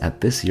recognized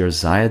at this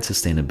year's Zayed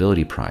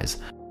Sustainability Prize,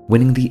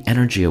 winning the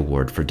Energy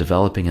Award for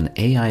developing an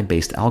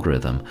AI-based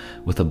algorithm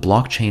with a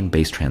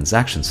blockchain-based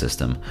transaction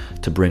system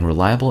to bring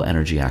reliable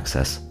energy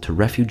access to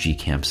refugee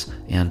camps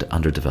and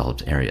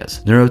underdeveloped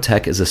areas.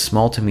 Neurotech is a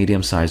small to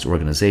medium-sized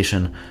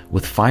organization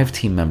with 5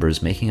 team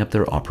members making up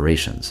their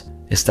operations.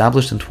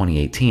 Established in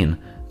 2018,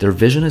 their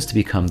vision is to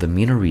become the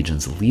MENA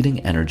region's leading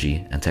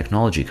energy and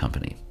technology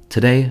company.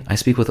 Today, I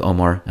speak with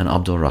Omar and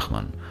Abdul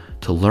Rahman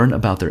to learn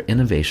about their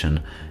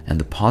innovation and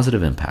the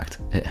positive impact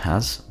it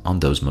has on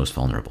those most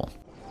vulnerable.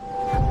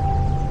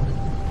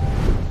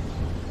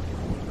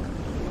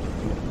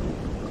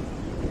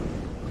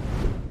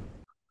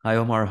 Hi,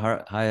 Omar.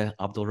 Hi,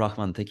 Abdul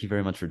Rahman. Thank you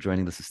very much for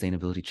joining the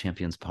Sustainability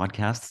Champions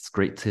podcast. It's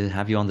great to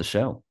have you on the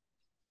show.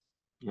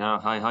 Yeah,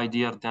 hi,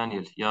 dear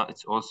Daniel. Yeah,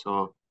 it's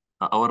also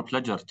our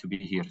pleasure to be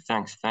here.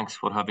 Thanks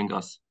for having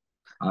us.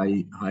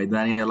 Hi,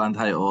 Daniel, and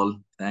hi all.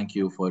 Thank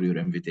you for your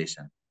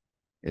invitation.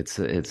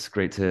 It's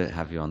great to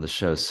have you on the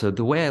show. So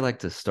the way I like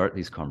to start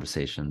these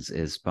conversations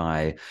is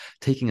by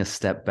taking a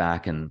step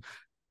back and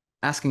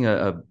asking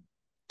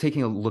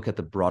taking a look at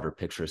the broader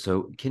picture.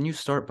 So can you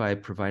start by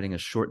providing a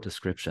short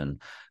description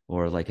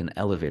or like an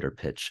elevator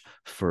pitch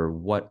for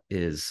what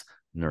is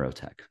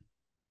Neurotech?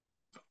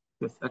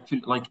 Yes,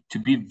 actually, like to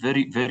be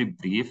very, very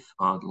brief,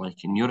 like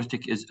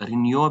Neurotech is a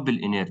renewable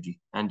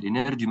energy and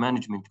energy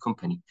management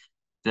company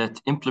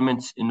that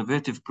implements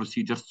innovative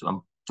procedures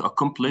to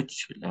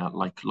accomplish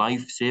like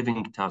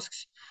life-saving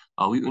tasks.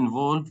 We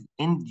involve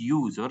end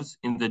users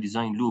in the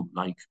design loop.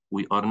 Like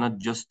we are not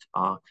just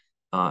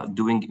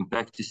doing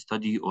impact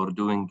study or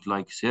doing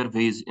like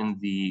surveys in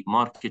the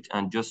market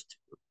and just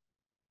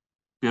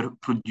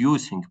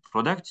producing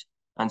products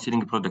and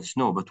selling products.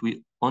 No, but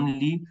we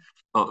only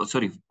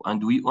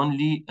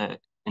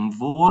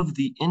involve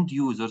the end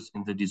users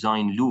in the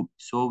design loop,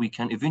 so we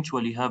can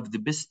eventually have the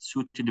best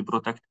suited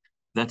product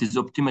that is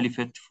optimally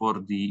fit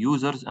for the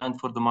users and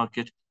for the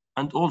market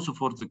and also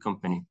for the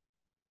company.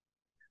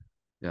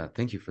 Yeah,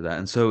 thank you for that.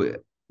 And so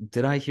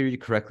did I hear you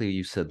correctly?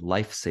 You said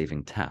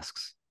life-saving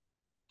tasks.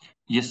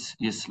 Yes,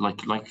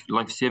 like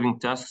life-saving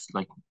tasks.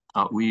 Like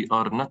we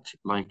are not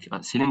like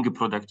selling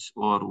products,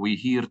 or we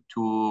here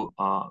to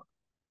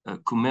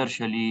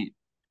commercially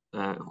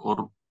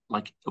or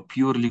like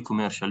purely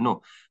commercial.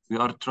 No, we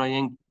are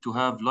trying to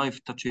have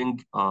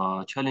life-touching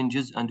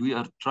challenges, and we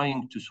are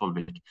trying to solve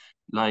it.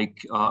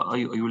 Like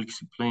I will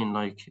explain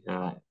like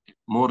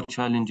more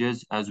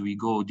challenges as we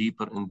go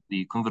deeper in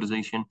the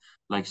conversation,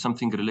 like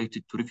something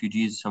related to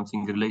refugees,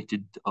 something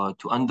related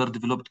to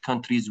underdeveloped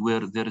countries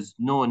where there is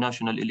no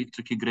national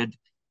electric grid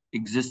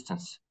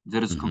existence.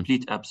 There is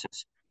complete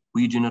absence.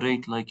 We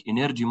generate like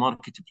energy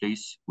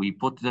marketplace. We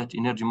put that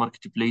energy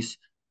marketplace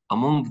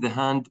among the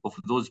hand of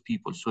those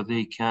people so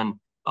they can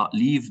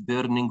leave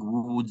burning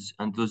woods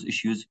and those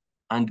issues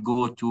and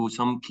go to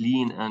some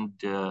clean and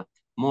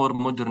more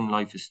modern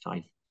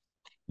lifestyle.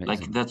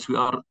 Amazing. Like that's, we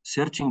are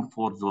searching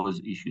for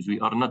those issues. We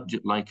are not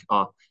like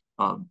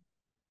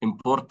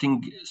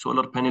importing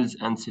solar panels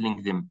and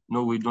selling them.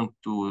 No, we don't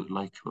do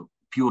like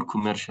pure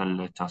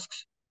commercial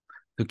tasks.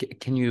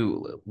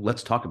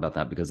 Let's talk about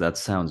that, because that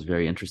sounds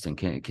very interesting.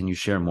 Can you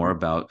share more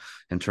about,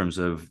 in terms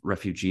of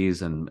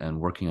refugees and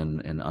working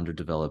in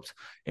underdeveloped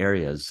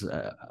areas?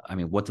 I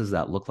mean, what does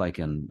that look like,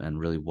 and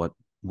really what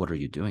are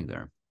you doing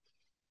there?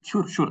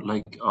 Sure, sure.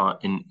 Like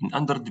in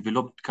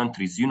underdeveloped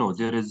countries,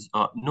 there is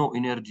no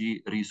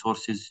energy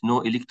resources,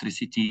 no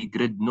electricity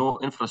grid, no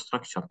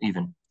infrastructure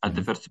even at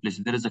the first place.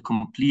 There is a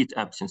complete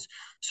absence.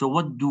 So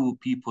what do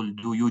people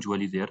do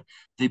usually there?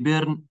 They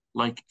burn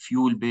like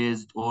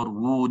fuel-based or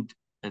wood.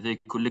 They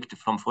collect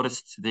from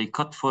forests. They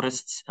cut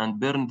forests and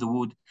burn the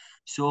wood.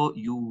 So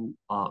you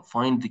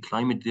find the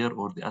climate there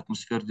or the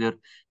atmosphere there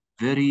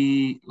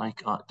very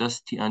like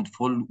dusty and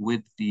full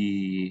with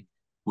the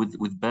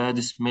with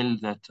bad smell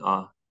that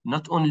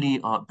not only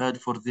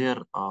bad for their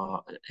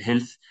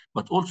health,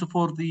 but also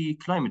for the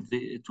climate.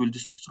 It will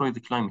destroy the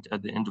climate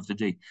at the end of the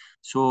day.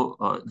 So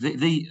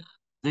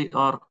they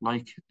are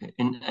like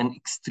in an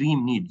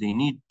extreme need. They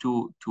need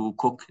to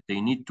cook.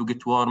 They need to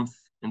get warmth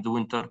in the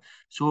winter.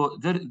 So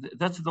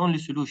that's the only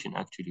solution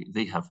actually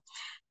they have.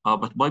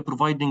 But by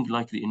providing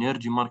like the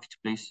energy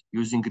marketplace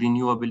using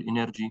renewable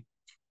energy,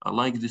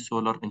 like the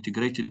solar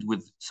integrated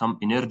with some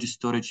energy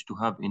storage to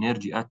have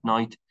energy at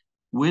night,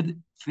 with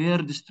fair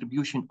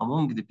distribution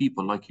among the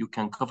people. Like you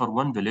can cover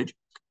one village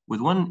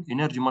with one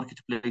energy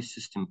marketplace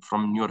system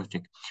from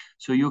Neurotech.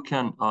 So you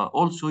can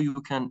also you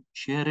can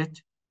share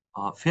it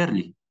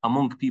fairly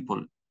among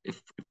people.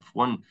 If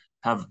one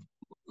have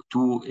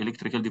two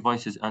electrical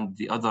devices and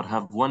the other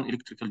have one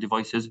electrical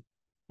devices,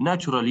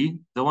 naturally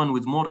the one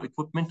with more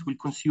equipment will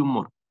consume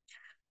more.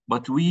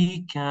 But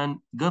we can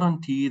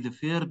guarantee the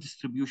fair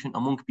distribution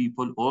among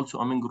people, also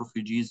among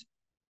refugees,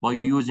 by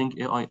using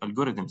AI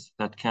algorithms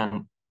that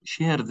can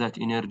share that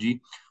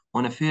energy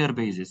on a fair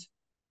basis.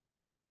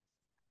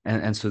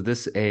 And so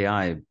this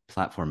AI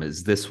platform,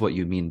 is this what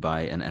you mean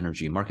by an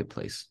energy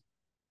marketplace?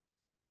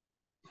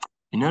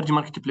 Energy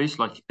marketplace,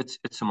 like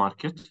it's a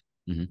market.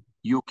 Mm-hmm.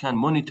 You can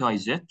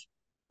monetize it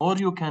or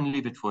you can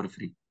leave it for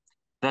free.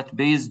 That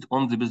based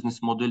on the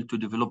business model to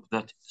develop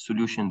that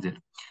solution there.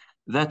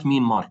 That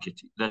mean market,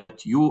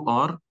 that you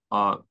are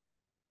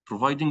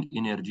providing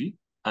energy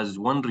as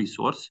one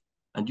resource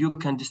and you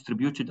can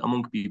distribute it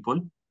among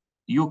people.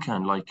 You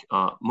can like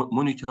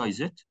monetize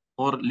it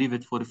or leave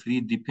it for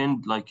free,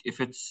 depend like if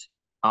it's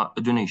a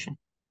donation.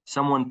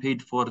 Someone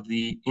paid for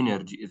the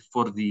energy,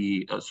 for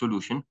the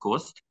solution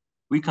cost.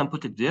 We can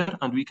put it there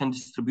and we can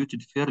distribute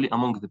it fairly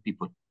among the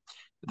people.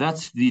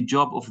 That's the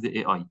job of the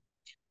AI.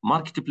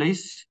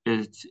 Marketplace,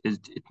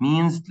 it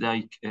means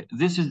like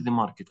this is the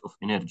market of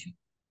energy.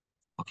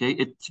 Okay,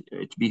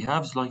 it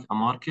behaves like a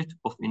market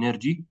of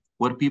energy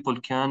where people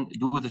can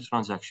do the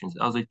transactions.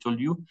 As I told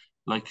you,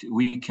 like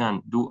we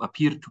can do a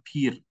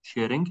peer-to-peer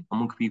sharing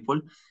among people.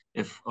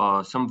 If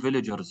some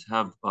villagers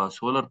have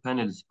solar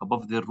panels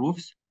above their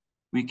roofs,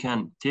 we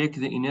can take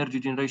the energy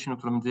generation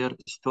from there,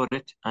 store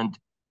it, and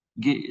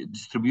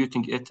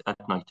distributing it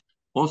at night.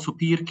 Also,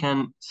 peer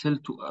can sell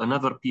to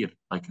another peer,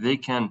 like they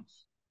can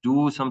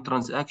do some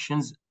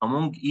transactions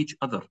among each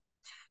other.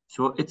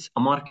 So it's a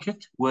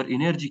market where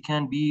energy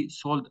can be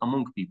sold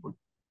among people.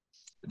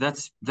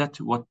 That's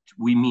what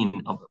we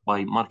mean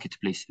by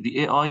marketplace.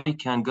 The AI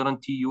can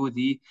guarantee you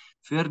the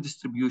fair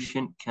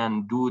distribution,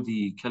 can do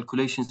the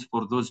calculations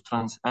for those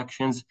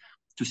transactions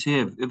to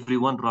save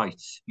everyone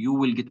rights. You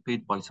will get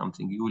paid by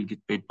something, you will get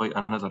paid by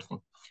another thing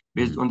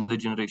based on the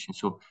generation.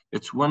 So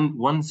it's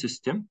one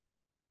system,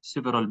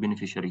 several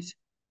beneficiaries.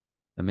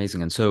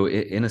 Amazing. And so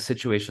in a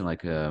situation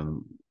like a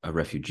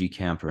refugee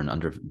camp or an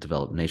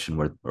underdeveloped nation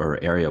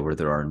or area where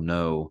there are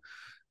no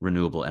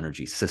renewable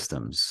energy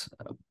systems,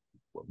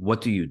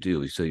 what do you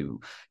do? So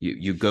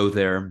you go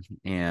there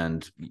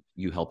and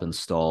you help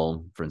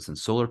install, for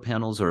instance, solar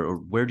panels, or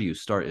where do you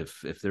start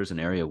if there's an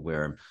area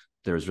where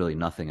there's really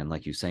nothing, and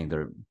like you're saying,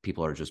 there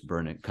people are just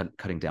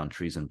cutting down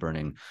trees and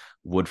burning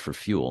wood for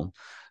fuel.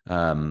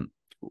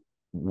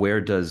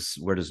 Where does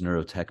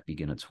Neurotech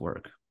begin its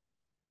work?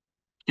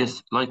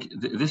 Yes, like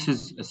this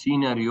is a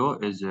scenario,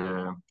 is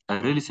a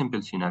really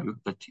simple scenario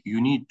that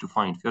you need to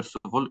find, first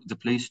of all, the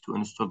place to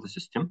install the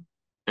system.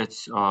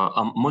 It's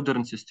a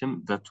modern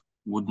system that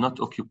would not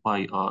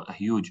occupy a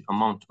huge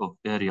amount of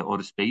area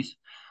or space.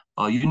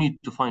 You need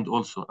to find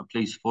also a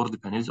place for the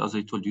panels. As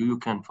I told you, you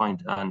can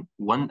find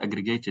one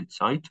aggregated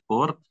site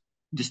or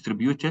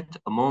distribute it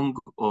among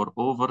or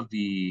over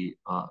the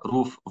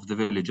roof of the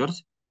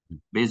villagers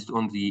based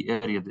on the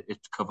area that it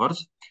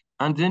covers.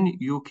 And then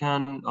you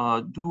can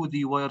do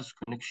the wires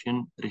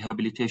connection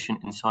rehabilitation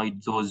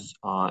inside those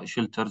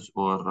shelters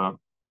or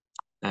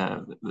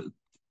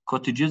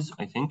cottages,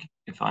 I think,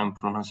 if I'm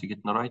pronouncing it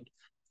right,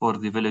 for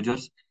the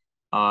villagers.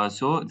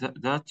 So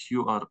that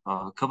you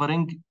are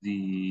covering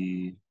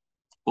the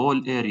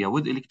all area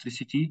with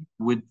electricity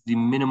with the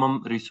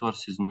minimum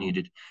resources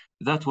needed.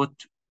 That's what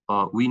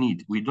we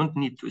need. We don't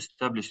need to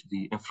establish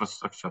the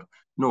infrastructure.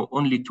 No,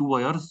 only two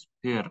wires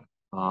per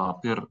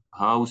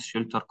house,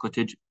 shelter,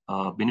 cottage,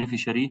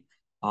 beneficiary.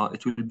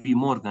 It will be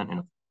more than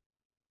enough.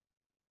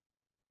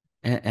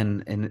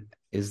 And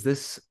is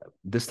this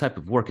type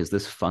of work, is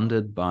this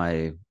funded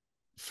by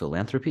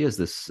philanthropy?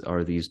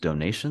 Are these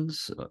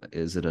donations?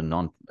 Is it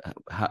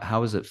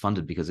how is it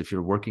funded? Because if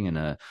you're working in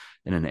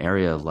an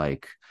area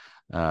like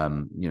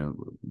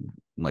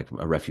like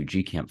a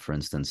refugee camp, for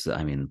instance,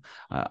 I mean,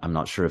 I'm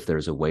not sure if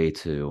there's a way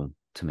to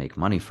to make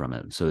money from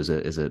it. So is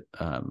it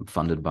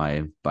funded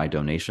by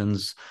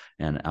donations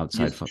and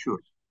outside? Yes, sure.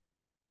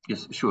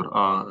 Yes,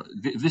 sure.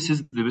 This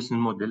is the business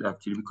model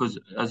actually, because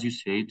as you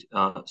said,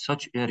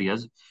 such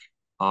areas,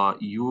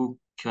 you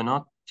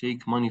cannot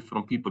take money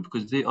from people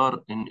because they are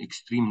in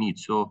extreme need.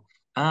 So,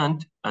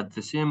 and at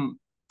the same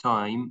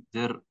time,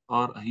 there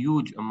are a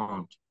huge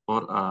amount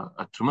or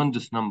a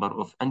tremendous number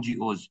of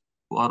NGOs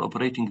who are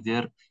operating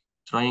there,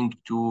 trying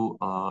to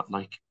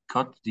like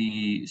cut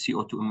the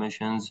CO2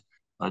 emissions,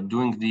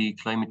 doing the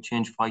climate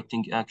change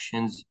fighting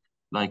actions,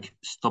 like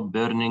stop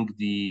burning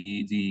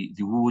the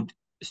wood,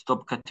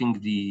 stop cutting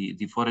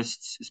the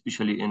forests,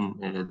 especially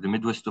in the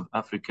Midwest of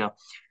Africa.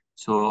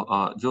 So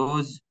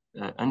those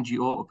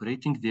NGO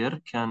operating there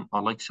can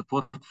like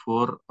support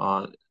for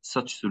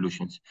such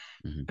solutions.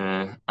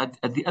 Mm-hmm.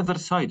 At the other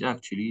side,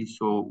 actually,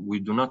 so we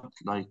do not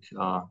like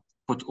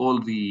put all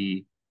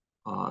the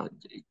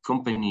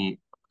company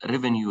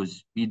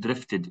revenues be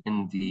drifted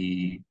in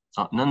the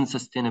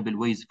non-sustainable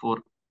ways for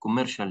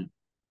commercial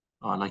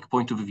like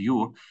point of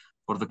view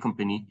for the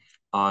company.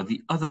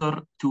 The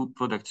other two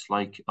products,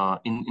 like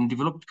in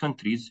developed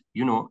countries,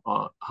 you know,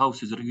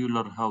 houses,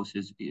 regular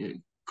houses,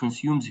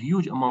 consumes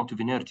huge amount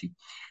of energy.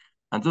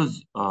 And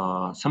those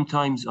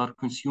sometimes are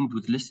consumed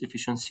with less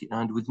efficiency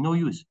and with no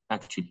use,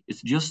 actually.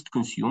 It's just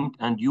consumed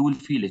and you will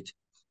feel it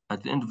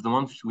at the end of the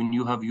month when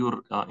you have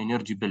your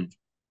energy bill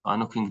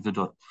knocking the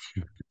door.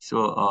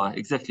 So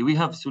exactly, we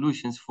have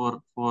solutions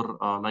for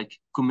like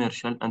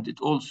commercial, and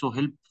it also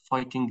help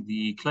fighting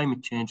the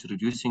climate change,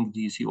 reducing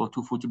the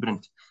CO2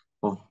 footprint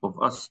of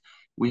us.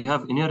 We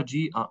have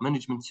energy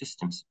management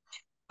systems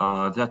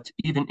that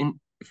even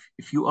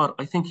if you are,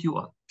 I think you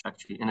are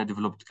actually in a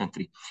developed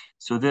country,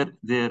 so there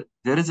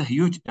is a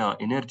huge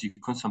energy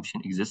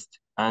consumption exists,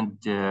 and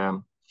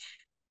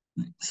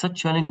such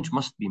challenge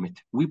must be met.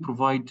 We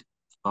provide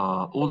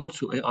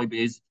also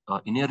AI-based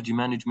energy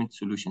management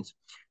solutions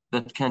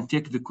that can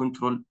take the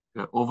control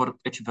over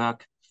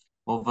HVAC,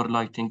 over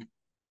lighting,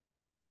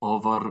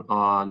 over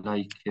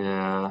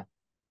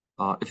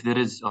if there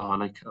is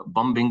like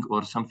pumping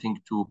or something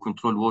to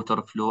control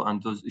water flow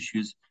and those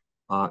issues.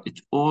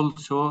 It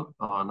also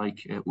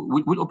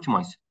will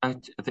optimize.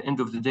 At the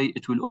end of the day,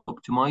 it will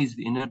optimize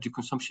the energy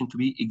consumption to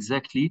be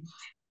exactly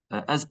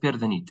as per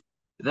the need.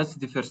 That's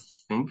the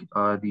first thing.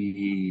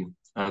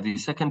 The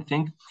second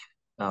thing,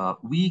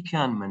 we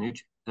can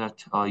manage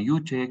that you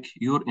take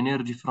your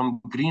energy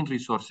from green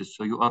resources.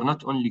 So you are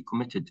not only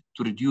committed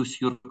to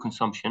reduce your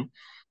consumption,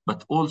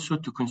 but also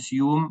to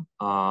consume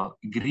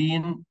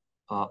green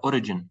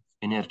origin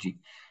energy.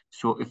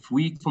 So if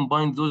we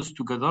combine those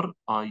together,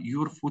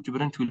 your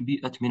footprint will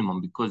be at minimum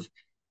because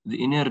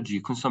the energy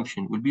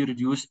consumption will be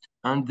reduced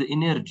and the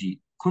energy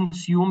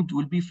consumed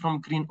will be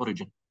from green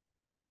origin.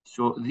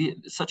 So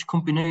such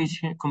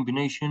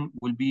combination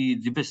will be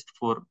the best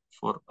for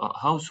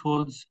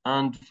households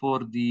and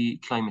for the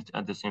climate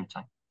at the same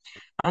time.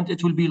 And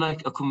it will be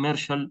like a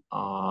commercial,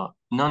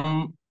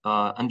 non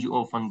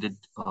NGO funded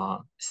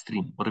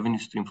stream or revenue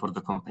stream for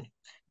the company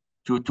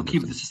to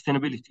keep the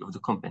sustainability of the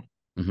company.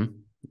 Mm-hmm.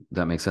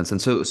 That makes sense.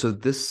 And so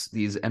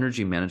these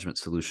energy management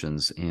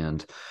solutions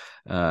and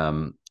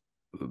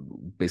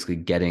basically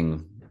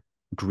getting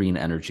green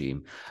energy,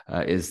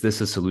 is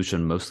this a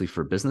solution mostly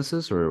for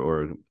businesses,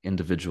 or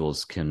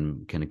individuals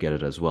can get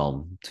it as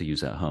well to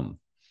use at home?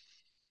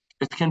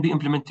 It can be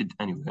implemented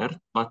anywhere,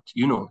 but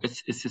you know,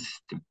 it's a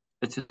system.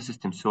 It's a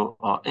system. So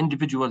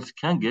individuals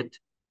can get,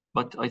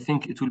 but I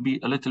think it will be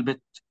a little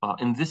bit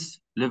in this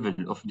level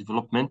of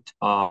development,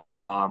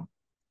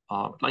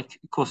 like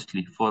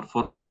costly for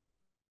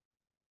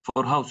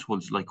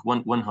households, like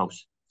one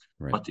house.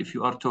 Right. But if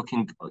you are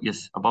talking,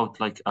 yes, about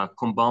like a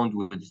compound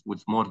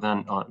with more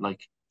than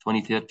like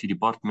 20, 30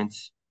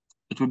 departments,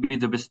 it will be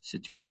the best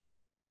situation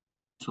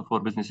for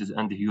businesses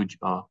and huge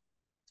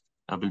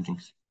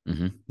buildings.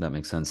 Mm-hmm. That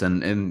makes sense.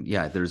 And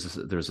yeah,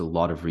 there's a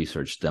lot of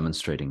research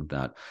demonstrating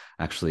that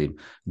actually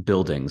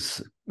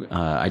buildings,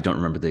 I don't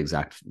remember the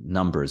exact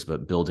numbers,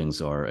 but buildings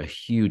are a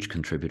huge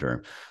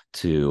contributor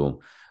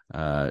to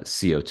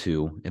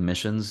CO2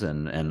 emissions,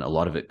 and a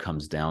lot of it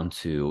comes down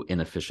to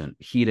inefficient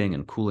heating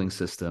and cooling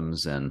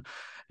systems and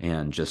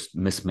just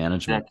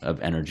mismanagement of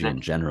energy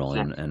in general.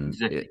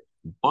 Exactly.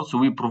 Also,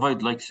 we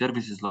provide like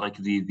services like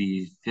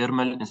the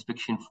thermal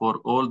inspection for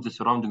all the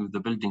surrounding of the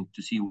building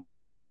to see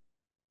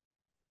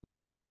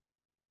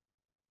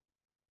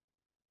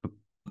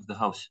the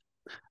house.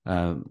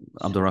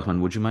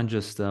 Abdulrahman, would you mind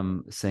just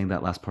saying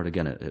that last part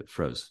again? It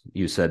froze.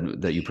 You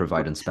said that you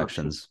provide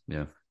inspections. Sure.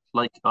 Yeah.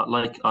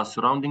 Like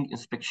surrounding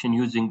inspection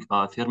using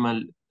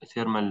thermal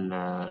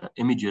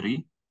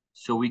imagery,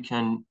 so we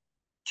can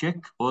check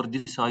or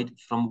decide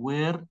from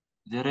where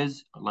there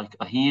is like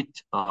a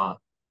heat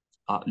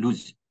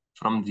loose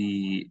from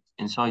the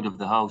inside of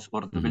the house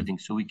or the building,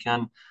 so we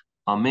can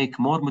make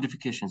more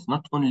modifications,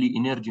 not only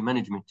energy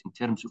management in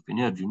terms of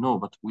energy, no,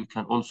 but we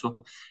can also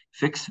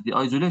fix the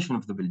isolation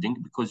of the building,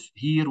 because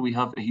here we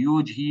have a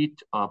huge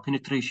heat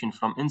penetration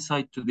from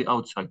inside to the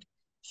outside.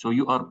 So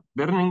you are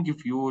burning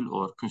fuel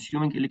or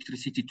consuming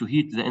electricity to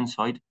heat the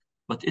inside,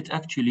 but it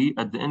actually,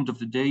 at the end of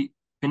the day,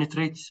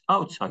 penetrates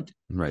outside.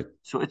 Right.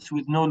 So it's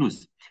with no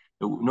use.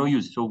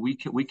 So we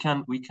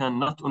can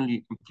not only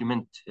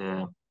implement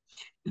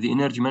the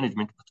energy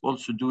management, but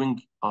also doing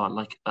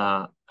like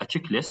a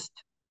checklist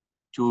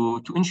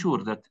to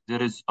ensure that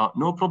there is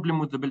no problem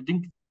with the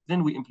building.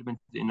 Then we implement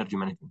the energy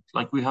management.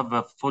 Like we have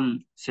a full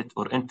set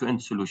or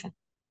end-to-end solution.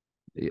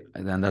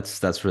 And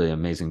that's really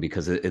amazing,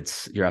 because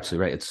it's you're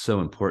absolutely right. It's so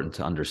important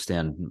to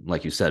understand,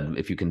 like you said,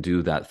 if you can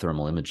do that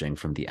thermal imaging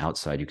from the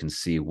outside, you can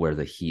see where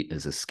the heat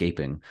is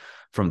escaping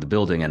from the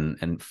building.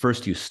 And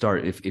first you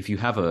start, if you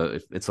have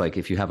it's like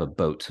if you have a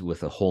boat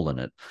with a hole in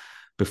it,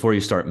 before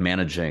you start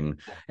managing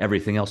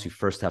everything else, you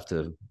first have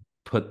to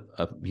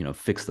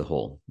fix the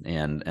hole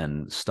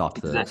and stop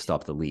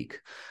the leak.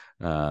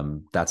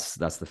 That's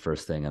the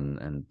first thing,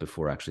 and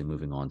before actually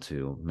moving on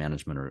to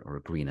management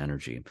or green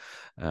energy.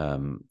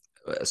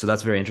 So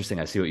that's very interesting.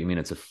 I see what you mean.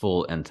 It's a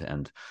full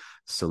end-to-end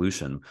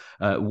solution.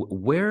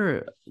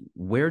 Where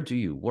do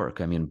you work?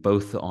 I mean,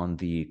 both on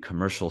the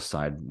commercial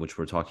side, which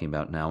we're talking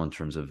about now in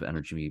terms of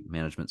energy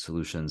management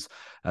solutions,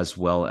 as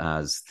well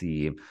as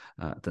the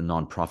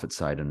nonprofit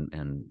side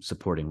and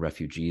supporting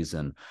refugees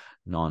and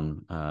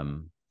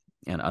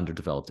and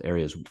underdeveloped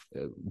areas.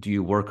 Do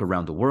you work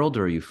around the world,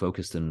 or are you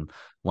focused in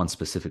one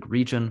specific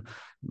region?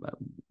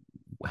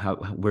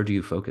 Where do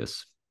you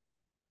focus?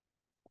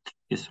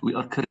 Yes, we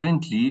are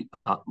currently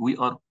we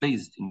are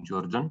based in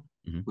Jordan.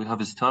 Mm-hmm. We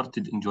have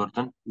started in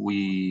Jordan.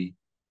 We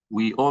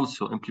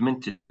also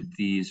implemented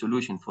the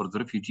solution for the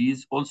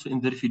refugees, also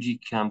in the refugee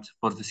camps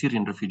for the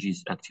Syrian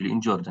refugees, actually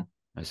in Jordan.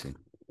 I see.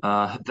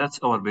 That's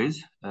our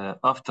base.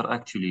 After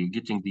actually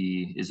getting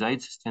the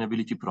Zayed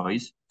Sustainability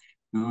Prize,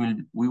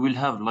 we will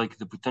have like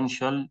the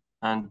potential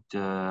and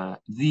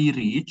the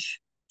reach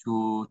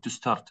to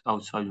start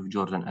outside of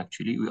Jordan.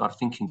 Actually, we are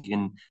thinking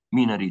in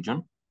MENA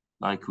region.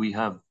 Like we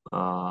have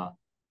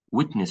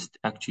witnessed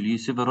actually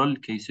several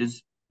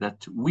cases that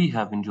we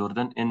have in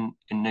Jordan in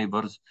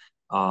neighbors.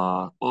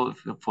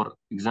 For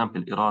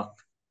example, Iraq,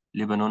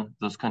 Lebanon,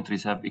 those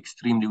countries have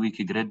extremely weak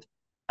grid,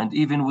 and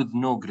even with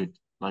no grid,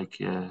 like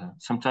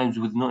sometimes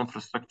with no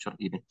infrastructure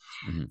even.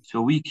 Mm-hmm.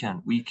 So we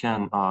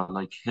can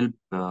like help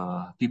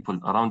people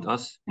around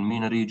us in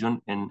MENA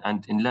region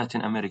and in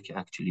Latin America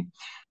actually.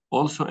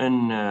 Also in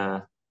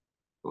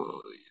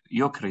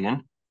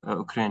Ukraine,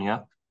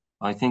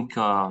 I think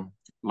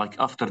like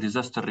after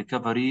disaster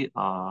recovery,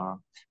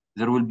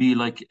 there will be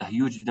like a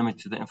huge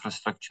damage to the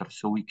infrastructure.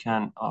 So we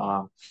can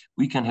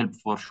help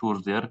for sure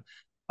there.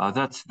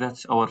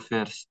 That's our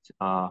first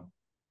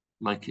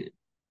like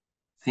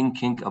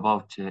thinking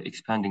about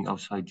expanding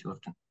outside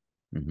Jordan.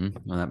 Mm-hmm.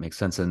 Well, that makes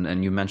sense.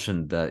 And you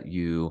mentioned that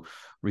you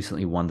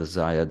recently won the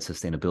Zayed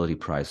Sustainability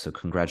Prize. So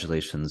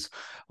congratulations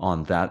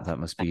on that. That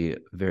must be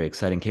very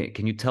exciting.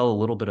 Can you tell a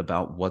little bit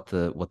about what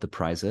the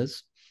prize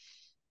is?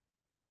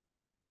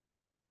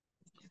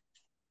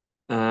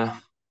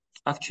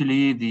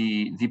 Actually,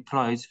 the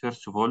prize,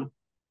 first of all,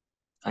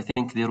 I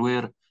think there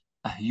were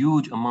a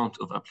huge amount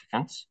of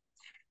applicants,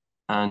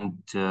 and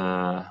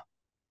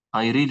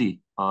I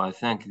really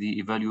thank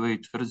the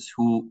evaluators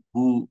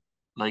who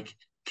like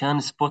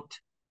can spot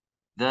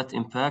that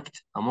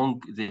impact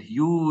among the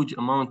huge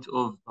amount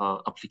of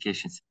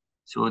applications.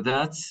 So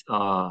that's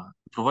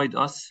provide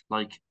us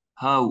like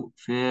how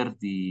fair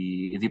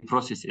the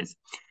process is.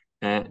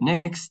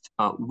 Next,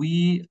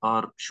 we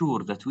are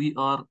sure that we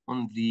are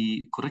on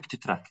the correct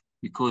track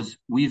because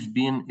we've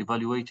been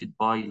evaluated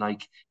by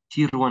like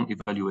tier one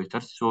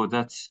evaluators. So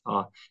that's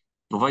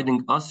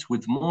providing us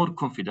with more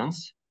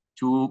confidence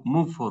to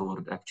move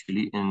forward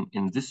actually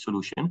in this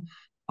solution.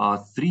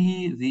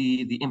 Three,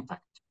 the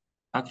impact.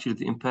 Actually,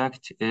 the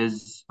impact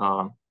is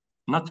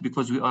not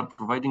because we are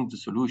providing the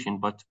solution,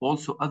 but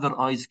also other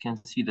eyes can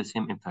see the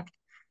same impact.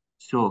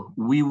 So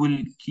we will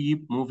keep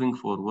moving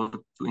forward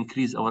to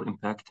increase our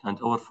impact and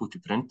our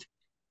footprint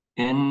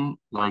in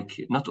like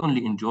not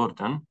only in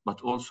Jordan,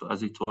 but also,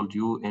 as I told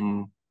you,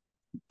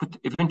 but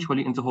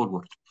eventually in the whole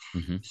world.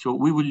 Mm-hmm. So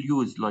we will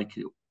use like,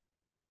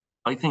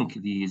 I think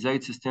the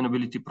Zayed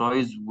Sustainability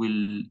Prize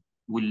will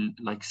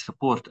like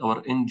support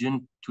our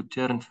engine to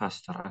turn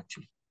faster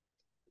actually.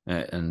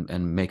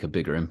 And make a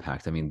bigger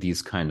impact. I mean,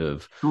 these kind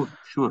of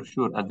Sure.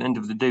 At the end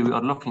of the day, we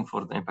are looking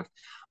for the impact.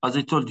 As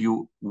I told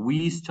you,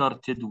 we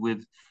started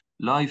with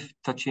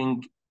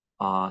life-touching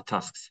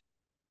tasks.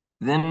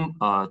 Then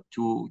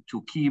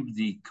to keep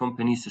the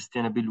company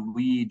sustainable,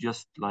 we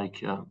just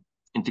like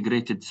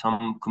integrated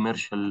some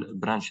commercial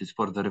branches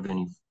for the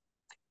revenue.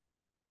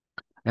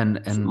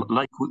 And so,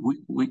 like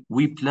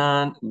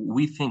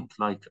we think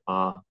like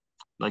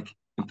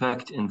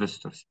impact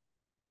investors.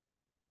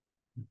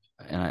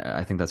 And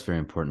I think that's very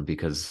important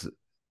because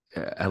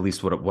at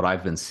least what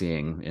I've been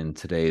seeing in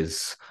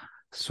today's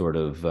sort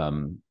of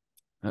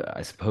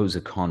I suppose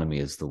economy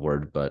is the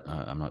word, but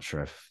I'm not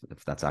sure if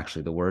that's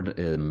actually the word.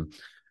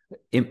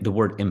 The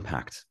word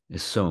impact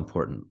is so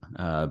important.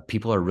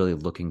 People are really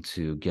looking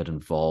to get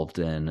involved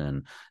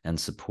in and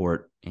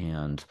support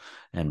and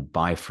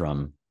buy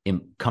from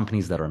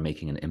companies that are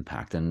making an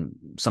impact. And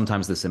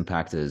sometimes this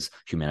impact is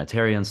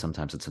humanitarian,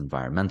 sometimes it's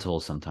environmental,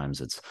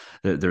 sometimes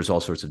there's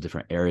all sorts of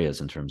different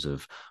areas in terms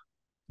of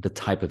the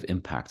type of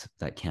impact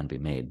that can be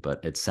made.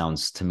 But it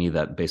sounds to me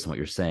that based on what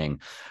you're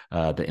saying,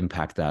 the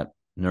impact that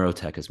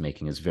neurotech is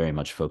making is very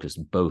much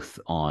focused both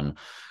on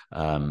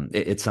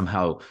it's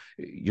somehow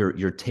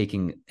you're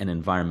taking an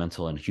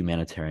environmental and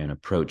humanitarian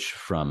approach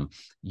from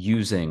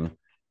using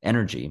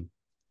energy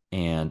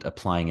and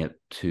applying it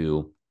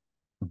to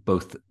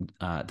both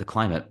the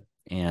climate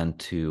and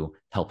to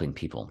helping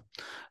people,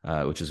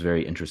 which is a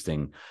very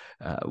interesting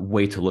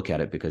way to look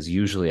at it, because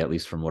usually, at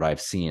least from what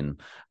I've seen,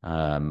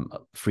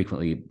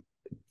 frequently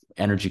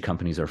energy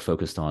companies are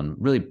focused on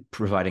really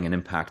providing an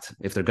impact.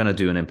 If they're going to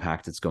do an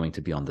impact, it's going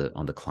to be on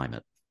the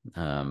climate.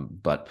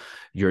 But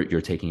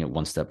you're taking it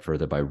one step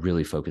further by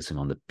really focusing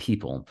on the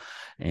people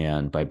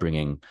and by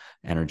bringing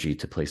energy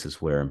to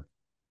places where,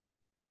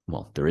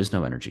 well, there is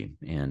no energy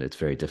and it's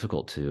very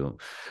difficult to.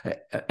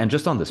 And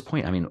just on this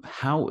point, I mean,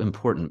 how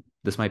important,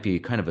 this might be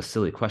kind of a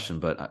silly question,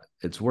 but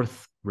it's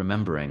worth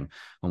remembering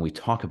when we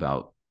talk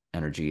about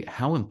energy,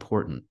 how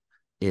important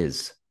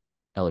is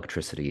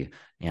electricity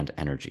and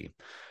energy?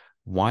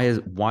 Why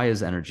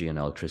is energy and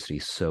electricity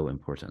so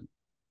important?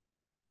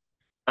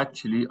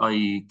 Actually,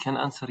 I can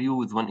answer you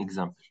with one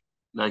example.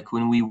 Like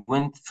when we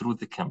went through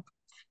the camp,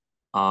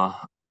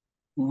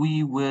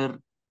 we were,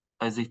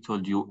 as I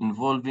told you,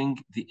 involving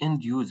the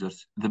end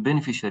users, the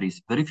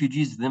beneficiaries, the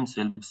refugees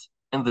themselves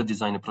in the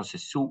design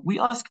process. So we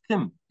asked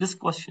them this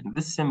question,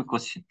 this same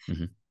question.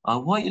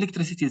 Why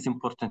electricity is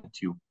important to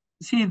you?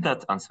 See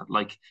that answer.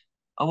 Like,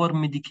 our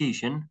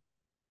medication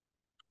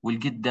will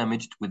get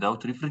damaged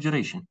without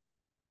refrigeration.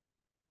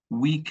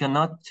 We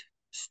cannot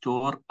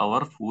store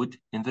our food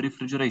in the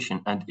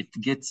refrigeration, and it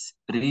gets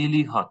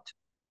really hot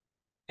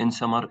in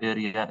summer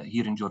area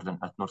here in Jordan,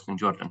 at northern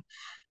Jordan.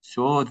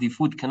 So the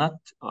food cannot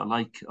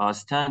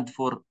stand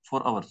for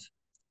 4 hours.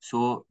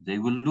 So they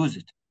will lose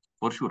it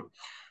for sure.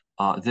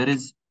 There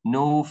is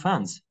no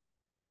fans.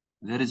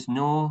 There is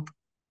no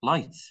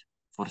lights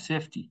for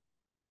safety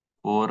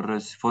or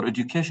for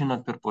educational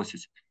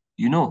purposes.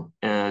 You know,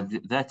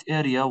 that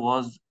area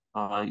was,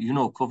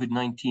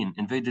 COVID-19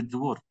 invaded the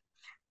world.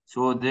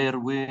 So there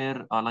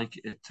were like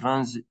a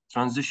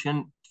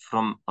transition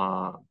from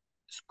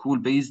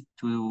school-based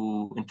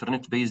to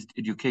internet-based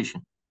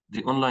education,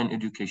 the online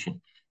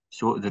education.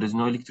 So there is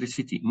no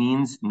electricity,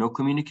 means no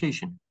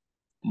communication,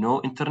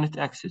 no internet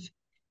access,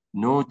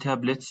 no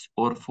tablets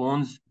or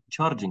phones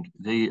charging.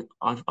 They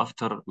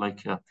after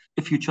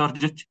if you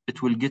charge it,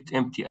 it will get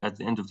empty at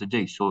the end of the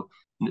day. So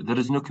there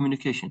is no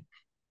communication.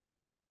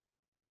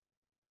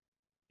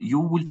 You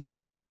will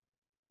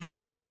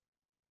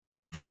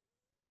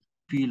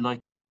feel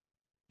like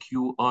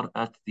you are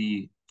at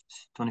the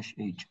Stone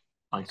Age,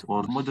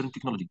 or modern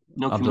technology.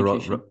 No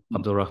communication.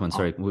 Abdulrahman,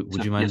 sorry,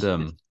 would you mind?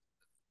 Yes.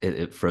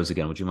 It froze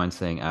again. Would you mind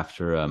saying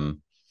after?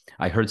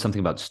 I heard something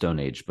about Stone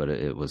Age, but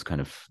it was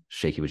kind of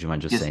shaky. Would you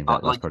mind just saying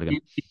that last part again?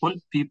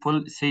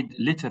 People said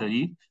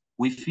literally,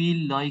 we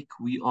feel like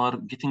we are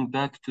getting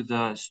back to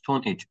the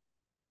Stone Age.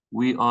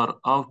 We are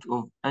out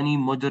of any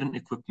modern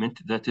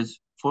equipment that is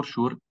for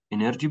sure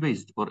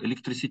energy-based or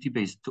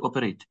electricity-based to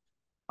operate.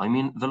 I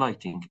mean, the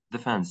lighting, the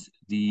fans,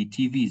 the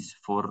TVs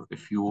for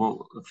if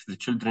the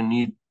children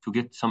need to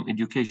get some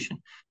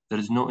education. There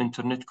is no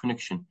internet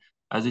connection.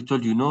 As I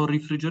told you, no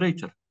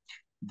refrigerator.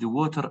 The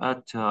water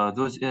at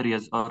those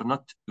areas are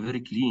not very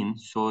clean,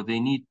 so they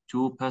need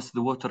to pass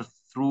the water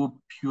through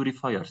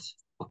purifiers.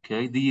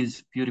 Okay,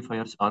 these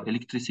purifiers are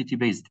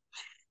electricity-based.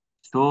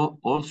 So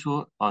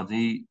also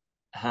they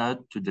had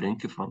to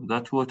drink from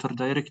that water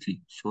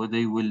directly, so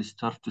they will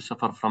start to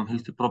suffer from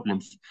health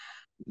problems.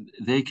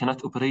 They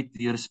cannot operate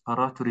the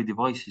respiratory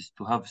devices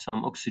to have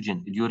some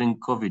oxygen during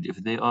COVID if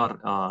they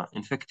are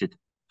infected.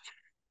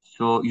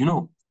 So,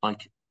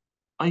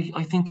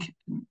 I think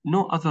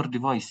no other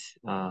device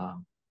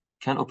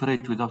can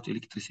operate without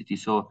electricity.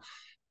 So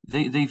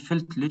they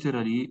felt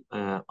literally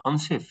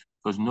unsafe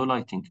because no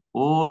lighting.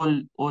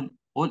 All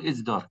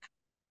is dark.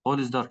 All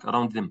is dark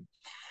around them.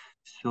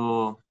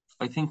 So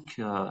I think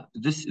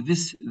this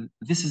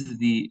is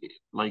the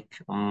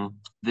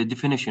the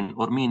definition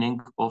or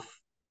meaning of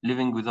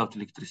living without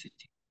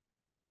electricity.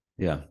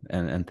 Yeah,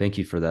 and thank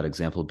you for that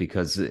example,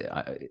 because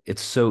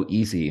it's so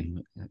easy.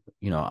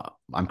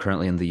 I'm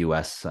currently in the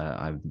US.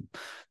 I've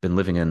been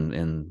living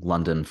in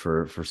London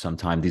for some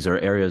time. These are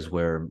areas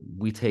where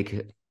we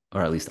take,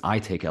 or at least I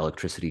take,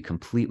 electricity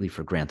completely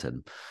for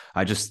granted.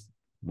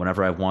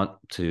 Whenever I want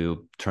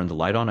to turn the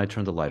light on, I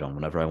turn the light on.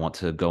 Whenever I want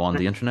to go on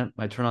the internet,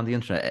 I turn on the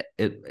internet.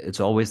 It's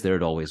always there.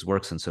 It always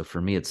works. And so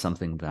for me, it's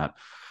something that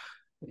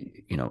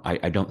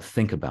I don't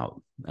think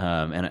about.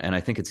 And I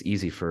think it's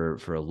easy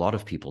for a lot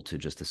of people to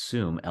just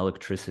assume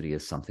electricity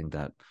is something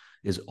that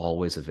is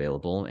always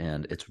available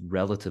and it's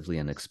relatively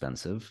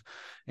inexpensive.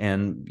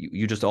 And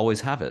you just always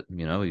have it,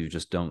 you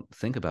just don't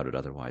think about it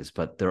otherwise.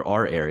 But there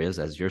are areas,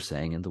 as you're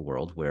saying, in the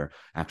world where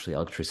actually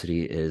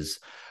electricity is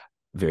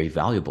very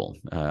valuable.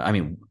 I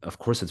mean, of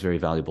course, it's very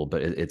valuable,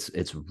 but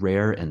it's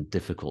rare and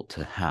difficult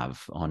to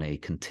have on a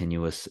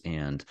continuous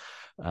and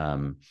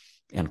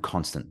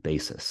constant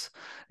basis.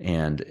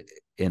 And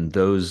in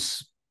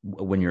those,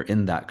 when you're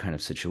in that kind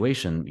of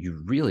situation,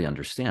 you really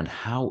understand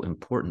how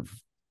important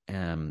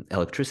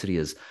electricity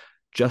is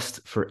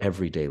just for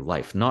everyday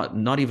life.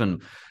 Not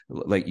even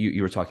like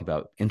you were talking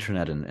about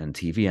internet and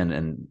TV,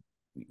 and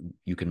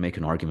you can make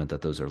an argument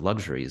that those are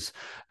luxuries,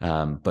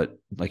 but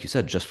like you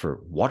said, just for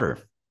water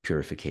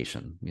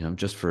purification,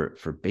 just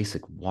for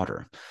basic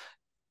water,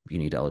 you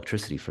need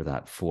electricity for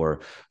that. For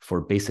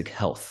basic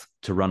health,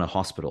 to run a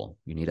hospital,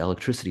 you need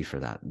electricity for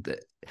that.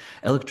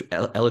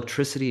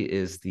 Electricity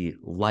is the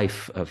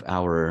life of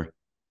our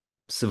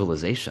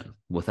civilization.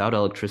 Without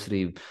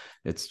electricity,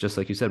 it's just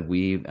like you said,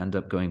 we end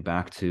up going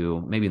back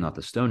to maybe not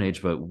the Stone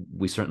Age, but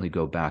we certainly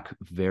go back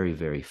very,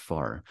 very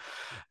far,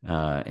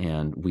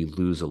 and we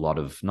lose a lot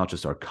of not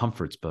just our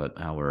comforts, but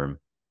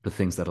the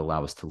things that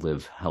allow us to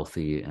live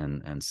healthy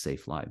and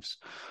safe lives.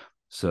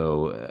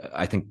 So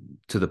I think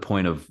to the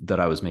point of that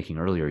I was making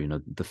earlier,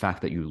 the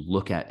fact that you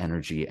look at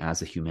energy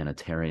as a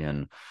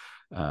humanitarian,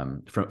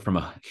 from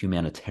a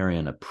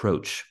humanitarian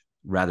approach,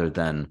 rather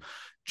than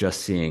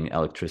just seeing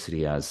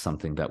electricity as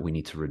something that we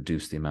need to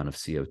reduce the amount of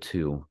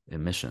CO2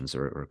 emissions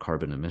or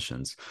carbon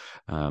emissions.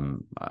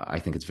 I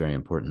think it's very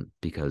important,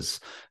 because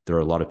there are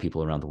a lot of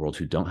people around the world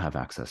who don't have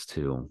access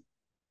to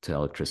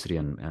electricity,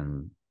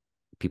 and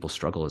people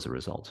struggle as a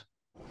result.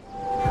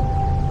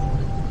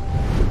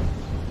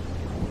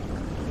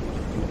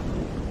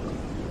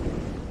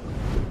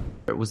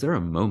 Was there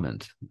a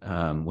moment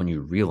when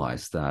you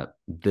realized that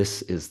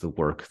this is the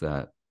work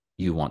that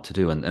you want to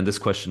do? And this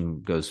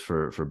question goes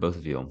for both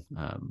of you.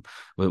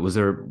 Was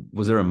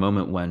there a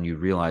moment when you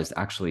realized,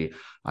 actually,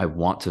 I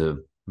want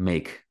to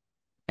make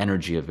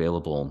energy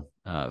available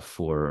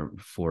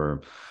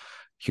for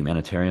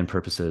humanitarian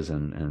purposes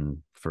and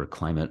for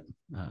climate,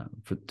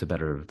 to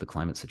better the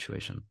climate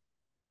situation?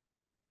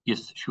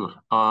 Yes, sure.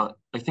 I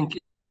think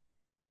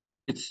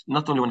it's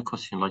not only one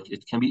question, like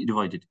it can be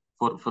divided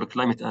for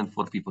climate and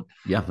for people.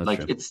 Yeah, that's like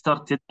true. It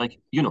started like,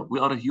 we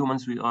are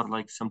humans, we are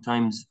like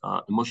sometimes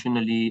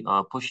emotionally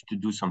pushed to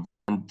do something.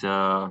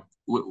 And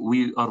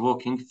we are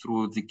walking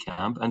through the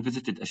camp and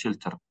visited a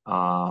shelter.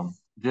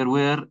 There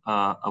were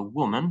a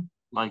woman,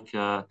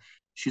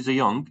 she's a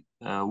young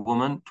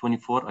woman,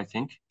 24, I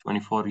think,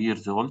 24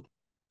 years old,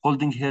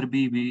 holding her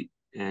baby.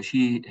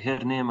 Her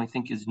name, I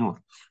think, is Noor,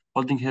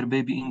 holding her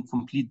baby in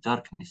complete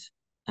darkness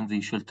in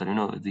the shelter.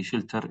 The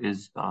shelter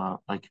is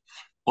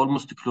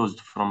almost closed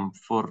from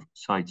four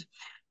sides.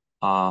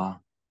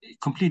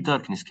 Complete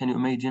darkness. Can you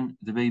imagine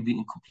the baby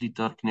in complete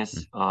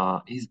darkness?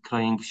 He's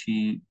crying.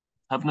 She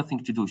have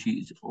nothing to do.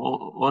 She is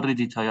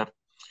already tired.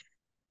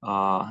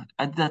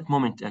 At that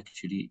moment,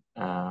 actually,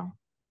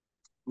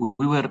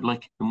 we were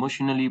like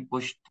emotionally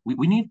pushed.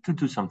 We need to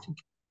do something.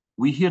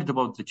 We heard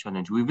about the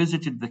challenge. We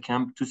visited the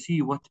camp to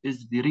see what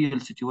is the real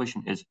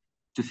situation is,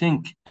 to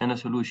think in a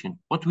solution,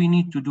 what we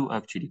need to do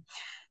actually.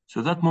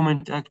 So that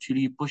moment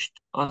actually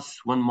pushed us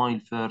 1 mile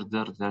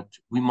further, that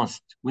we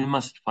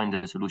must find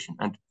a solution.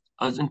 And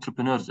as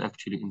entrepreneurs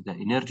actually in the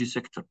energy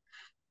sector,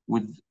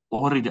 with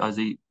already, as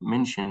I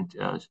mentioned,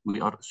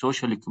 we are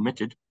socially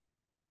committed,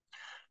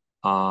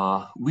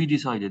 we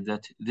decided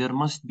that there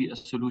must be a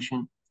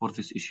solution for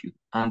this issue.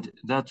 And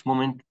that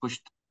moment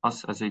pushed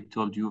us, as I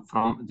told you,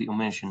 from the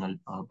emotional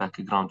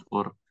background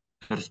or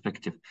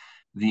perspective.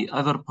 The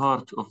other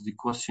part of the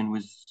question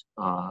was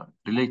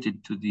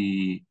related to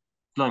the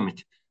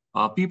climate.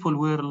 People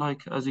were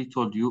like, as I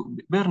told you,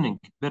 burning,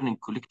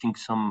 collecting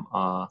some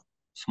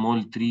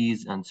small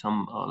trees and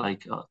some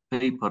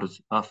papers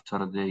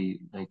after they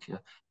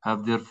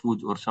have their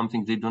food or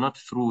something. They do not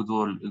throw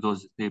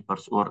those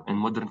papers, or in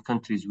modern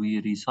countries we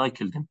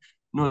recycle them.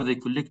 No, they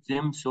collect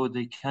them so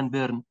they can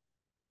burn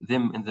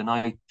them in the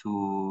night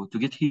to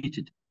get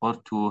heated or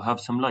to have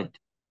some light.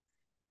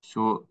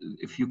 So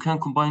if you can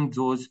combine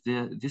those,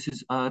 this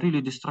is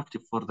really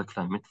destructive for the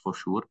climate, for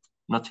sure,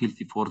 not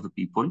healthy for the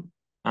people.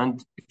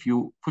 And if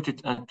you put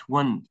it at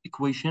one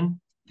equation,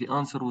 the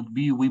answer would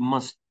be we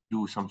must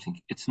do something.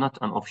 It's not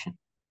an option.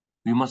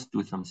 We must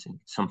do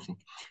something.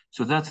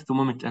 So that's the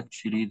moment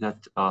actually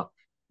that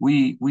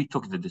we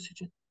took the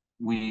decision.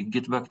 We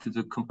get back to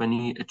the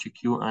company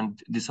HQ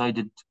and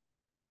decided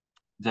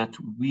that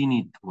we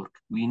need to work.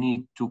 We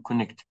need to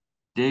connect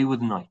day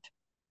with night,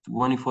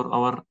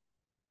 24-hour,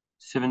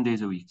 7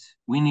 days a week.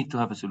 We need to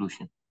have a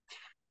solution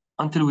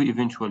until we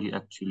eventually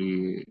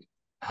actually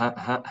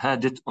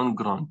had it on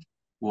ground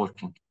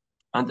working.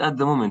 And at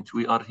the moment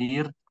we are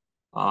here,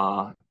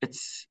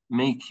 it's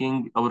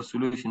making our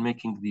solution,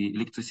 making the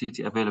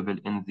electricity available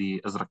in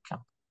the Azraq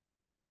camp.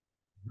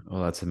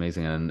 Well, that's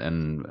amazing, and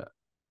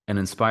an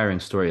inspiring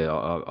story.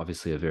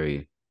 Obviously, a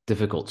very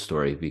difficult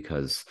story,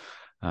 because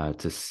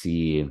to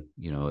see,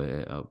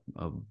 a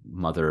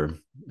mother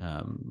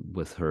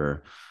with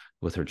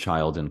her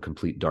child in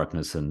complete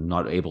darkness and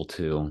not able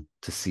to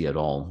see at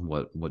all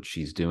what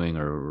she's doing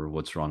or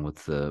what's wrong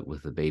with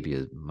the baby,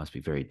 it must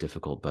be very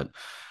difficult. But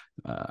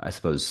I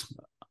suppose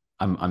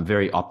I'm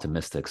very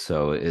optimistic.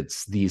 So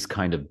it's these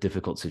kind of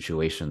difficult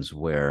situations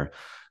where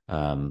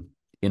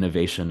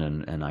innovation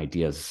and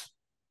ideas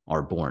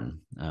are born,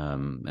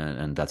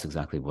 and that's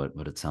exactly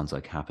what it sounds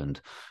like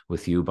happened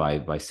with you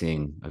by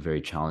seeing a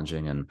very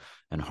challenging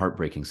and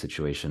heartbreaking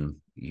situation.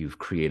 You've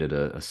created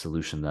a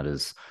solution that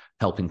is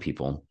helping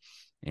people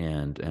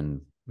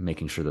and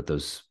making sure that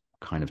those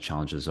kind of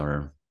challenges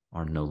are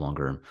no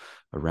longer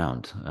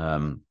around.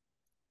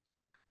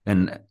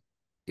 And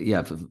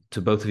yeah,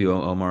 to both of you,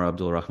 Omar,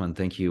 Abdul Rahman,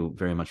 thank you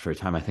very much for your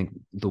time. I think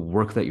the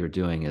work that you're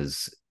doing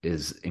is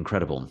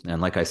incredible.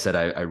 And like I said,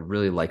 I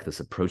really like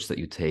this approach that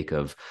you take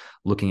of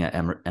looking at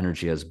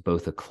energy as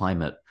both a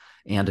climate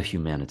and a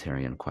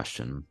humanitarian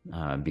question,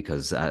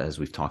 because as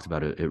we've talked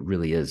about, it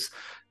really is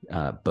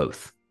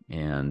both.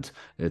 And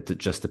it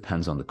just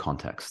depends on the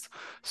context.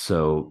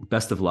 So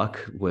best of luck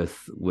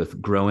with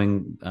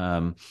growing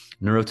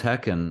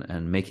Neurotech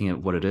and making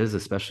it what it is,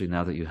 especially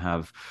now that you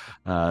have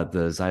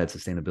the Zayed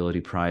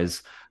Sustainability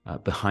Prize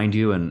behind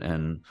you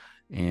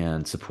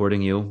and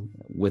supporting you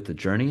with the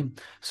journey.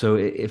 So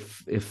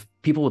if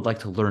people would like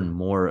to learn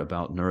more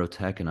about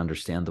Neurotech and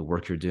understand the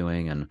work you're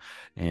doing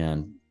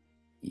and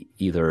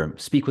either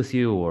speak with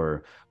you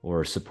or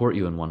support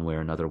you in one way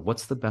or another,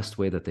 what's the best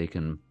way that they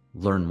can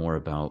learn more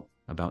about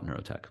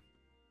Neurotech?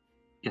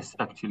 Yes,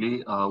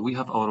 actually, we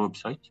have our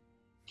website.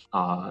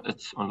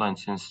 It's online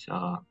since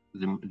the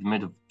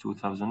mid of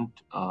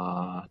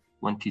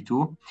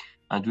 2022,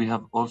 and we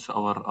have also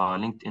our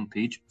LinkedIn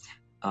page.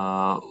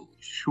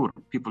 Sure,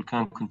 people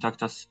can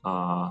contact us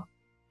or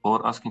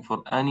asking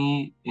for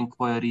any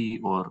inquiry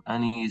or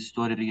any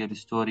real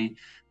story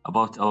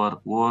about our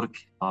work,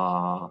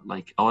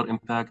 like our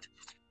impact,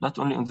 not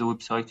only on the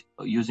website,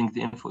 using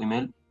the info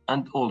email.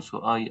 And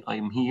also, I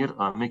am here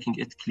making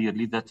it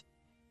clearly that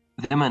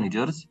the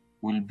managers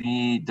will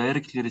be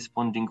directly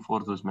responding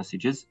for those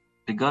messages,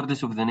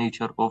 regardless of the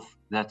nature of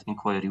that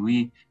inquiry.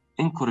 We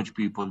encourage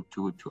people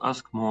to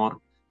ask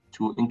more,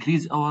 to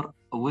increase our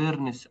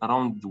awareness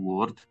around the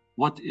world.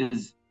 What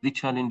is the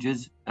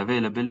challenges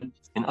available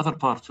in other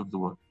parts of the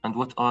world, and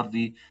what are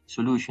the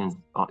solutions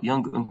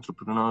young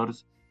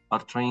entrepreneurs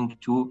are trying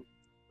to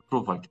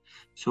provide?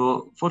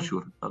 So for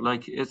sure,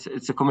 like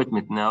it's a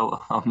commitment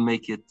now. I'll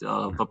make it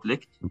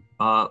public.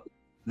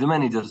 The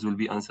managers will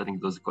be answering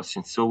those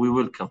questions. So we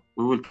welcome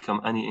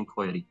any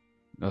inquiry.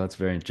 Oh, that's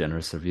very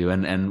generous of you.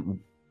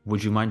 And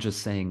would you mind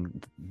just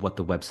saying what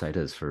the website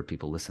is for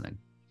people listening?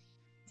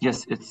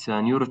 Yes, it's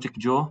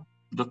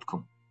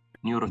neurotechjoe.com.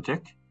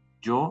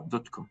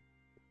 Neurotechjoe.com.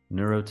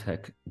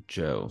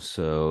 Neurotechjoe.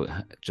 So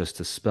just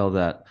to spell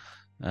that,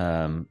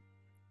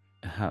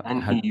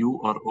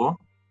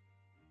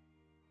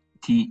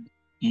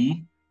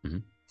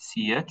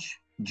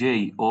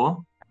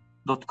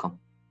 NEUROTECHJO.com.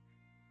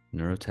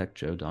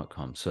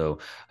 Neurotechjoe.com. So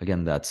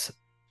again, that's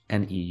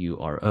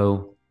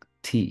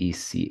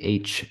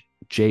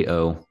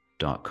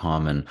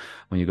NEUROTECHJO.com. And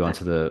when you go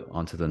onto the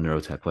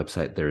Neurotech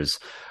website, there's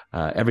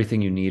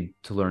everything you need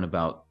to learn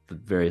about the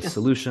various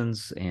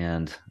solutions.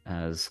 And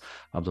as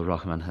Abdul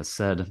Rahman has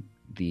said,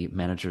 the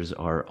managers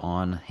are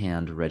on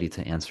hand, ready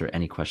to answer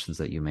any questions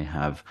that you may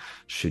have,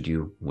 should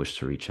you wish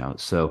to reach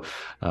out. So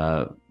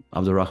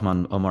Abdul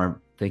Rahman,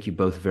 Omar, thank you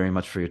both very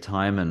much for your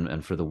time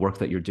and for the work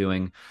that you're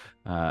doing.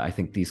 I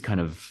think these kind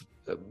of,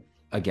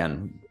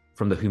 again,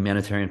 from the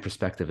humanitarian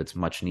perspective, it's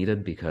much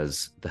needed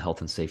because the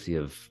health and safety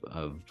of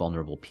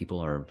vulnerable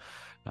people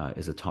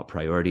is a top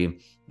priority,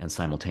 and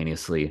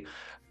simultaneously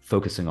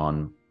focusing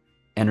on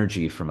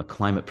energy from a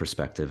climate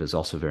perspective is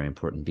also very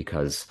important,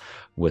 because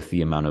with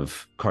the amount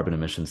of carbon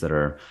emissions that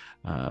are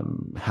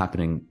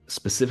happening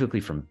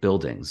specifically from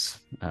buildings,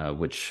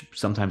 which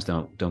sometimes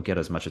don't get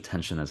as much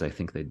attention as I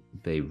think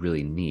they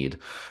really need,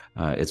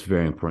 it's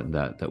very important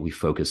that we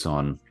focus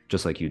on,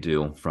 just like you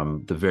do,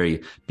 from the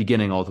very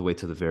beginning all the way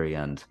to the very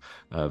end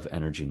of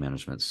energy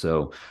management.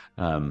 So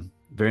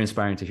very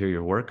inspiring to hear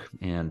your work,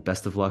 and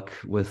best of luck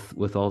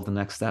with all of the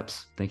next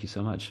steps. Thank you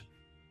so much.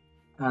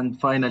 And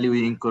finally,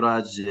 we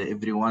encourage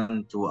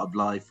everyone to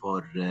apply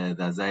for the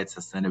Zayed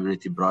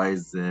Sustainability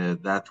Prize,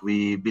 that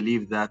we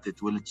believe that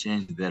it will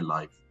change their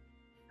life.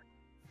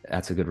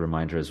 That's a good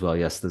reminder as well.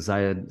 Yes, the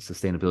Zayed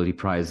Sustainability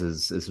Prize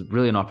is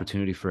really an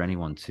opportunity for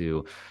anyone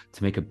to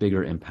make a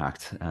bigger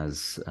impact,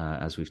 as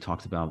we've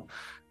talked about.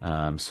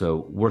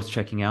 So worth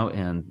checking out,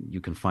 and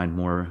you can find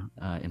more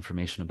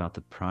information about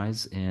the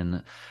prize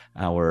in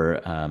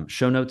our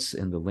show notes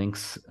in the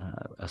links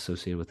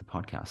associated with the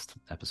podcast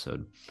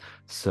episode.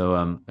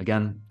 So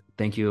again,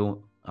 thank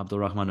you, Abdul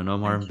Rahman and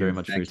Omar, very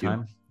much for your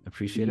time.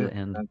 Appreciate it,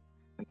 and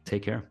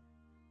take care.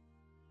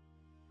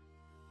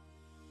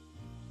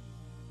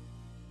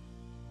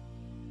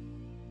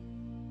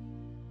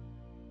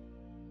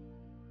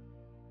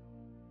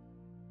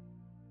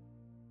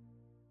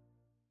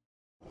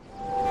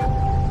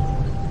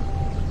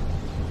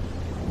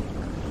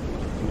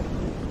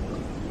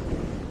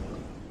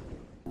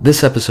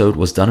 This episode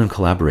was done in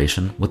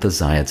collaboration with the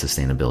Zayed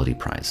Sustainability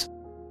Prize.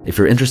 If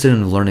you're interested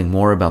in learning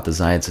more about the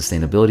Zayed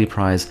Sustainability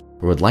Prize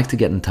or would like to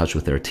get in touch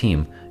with their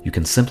team, you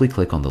can simply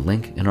click on the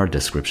link in our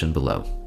description below.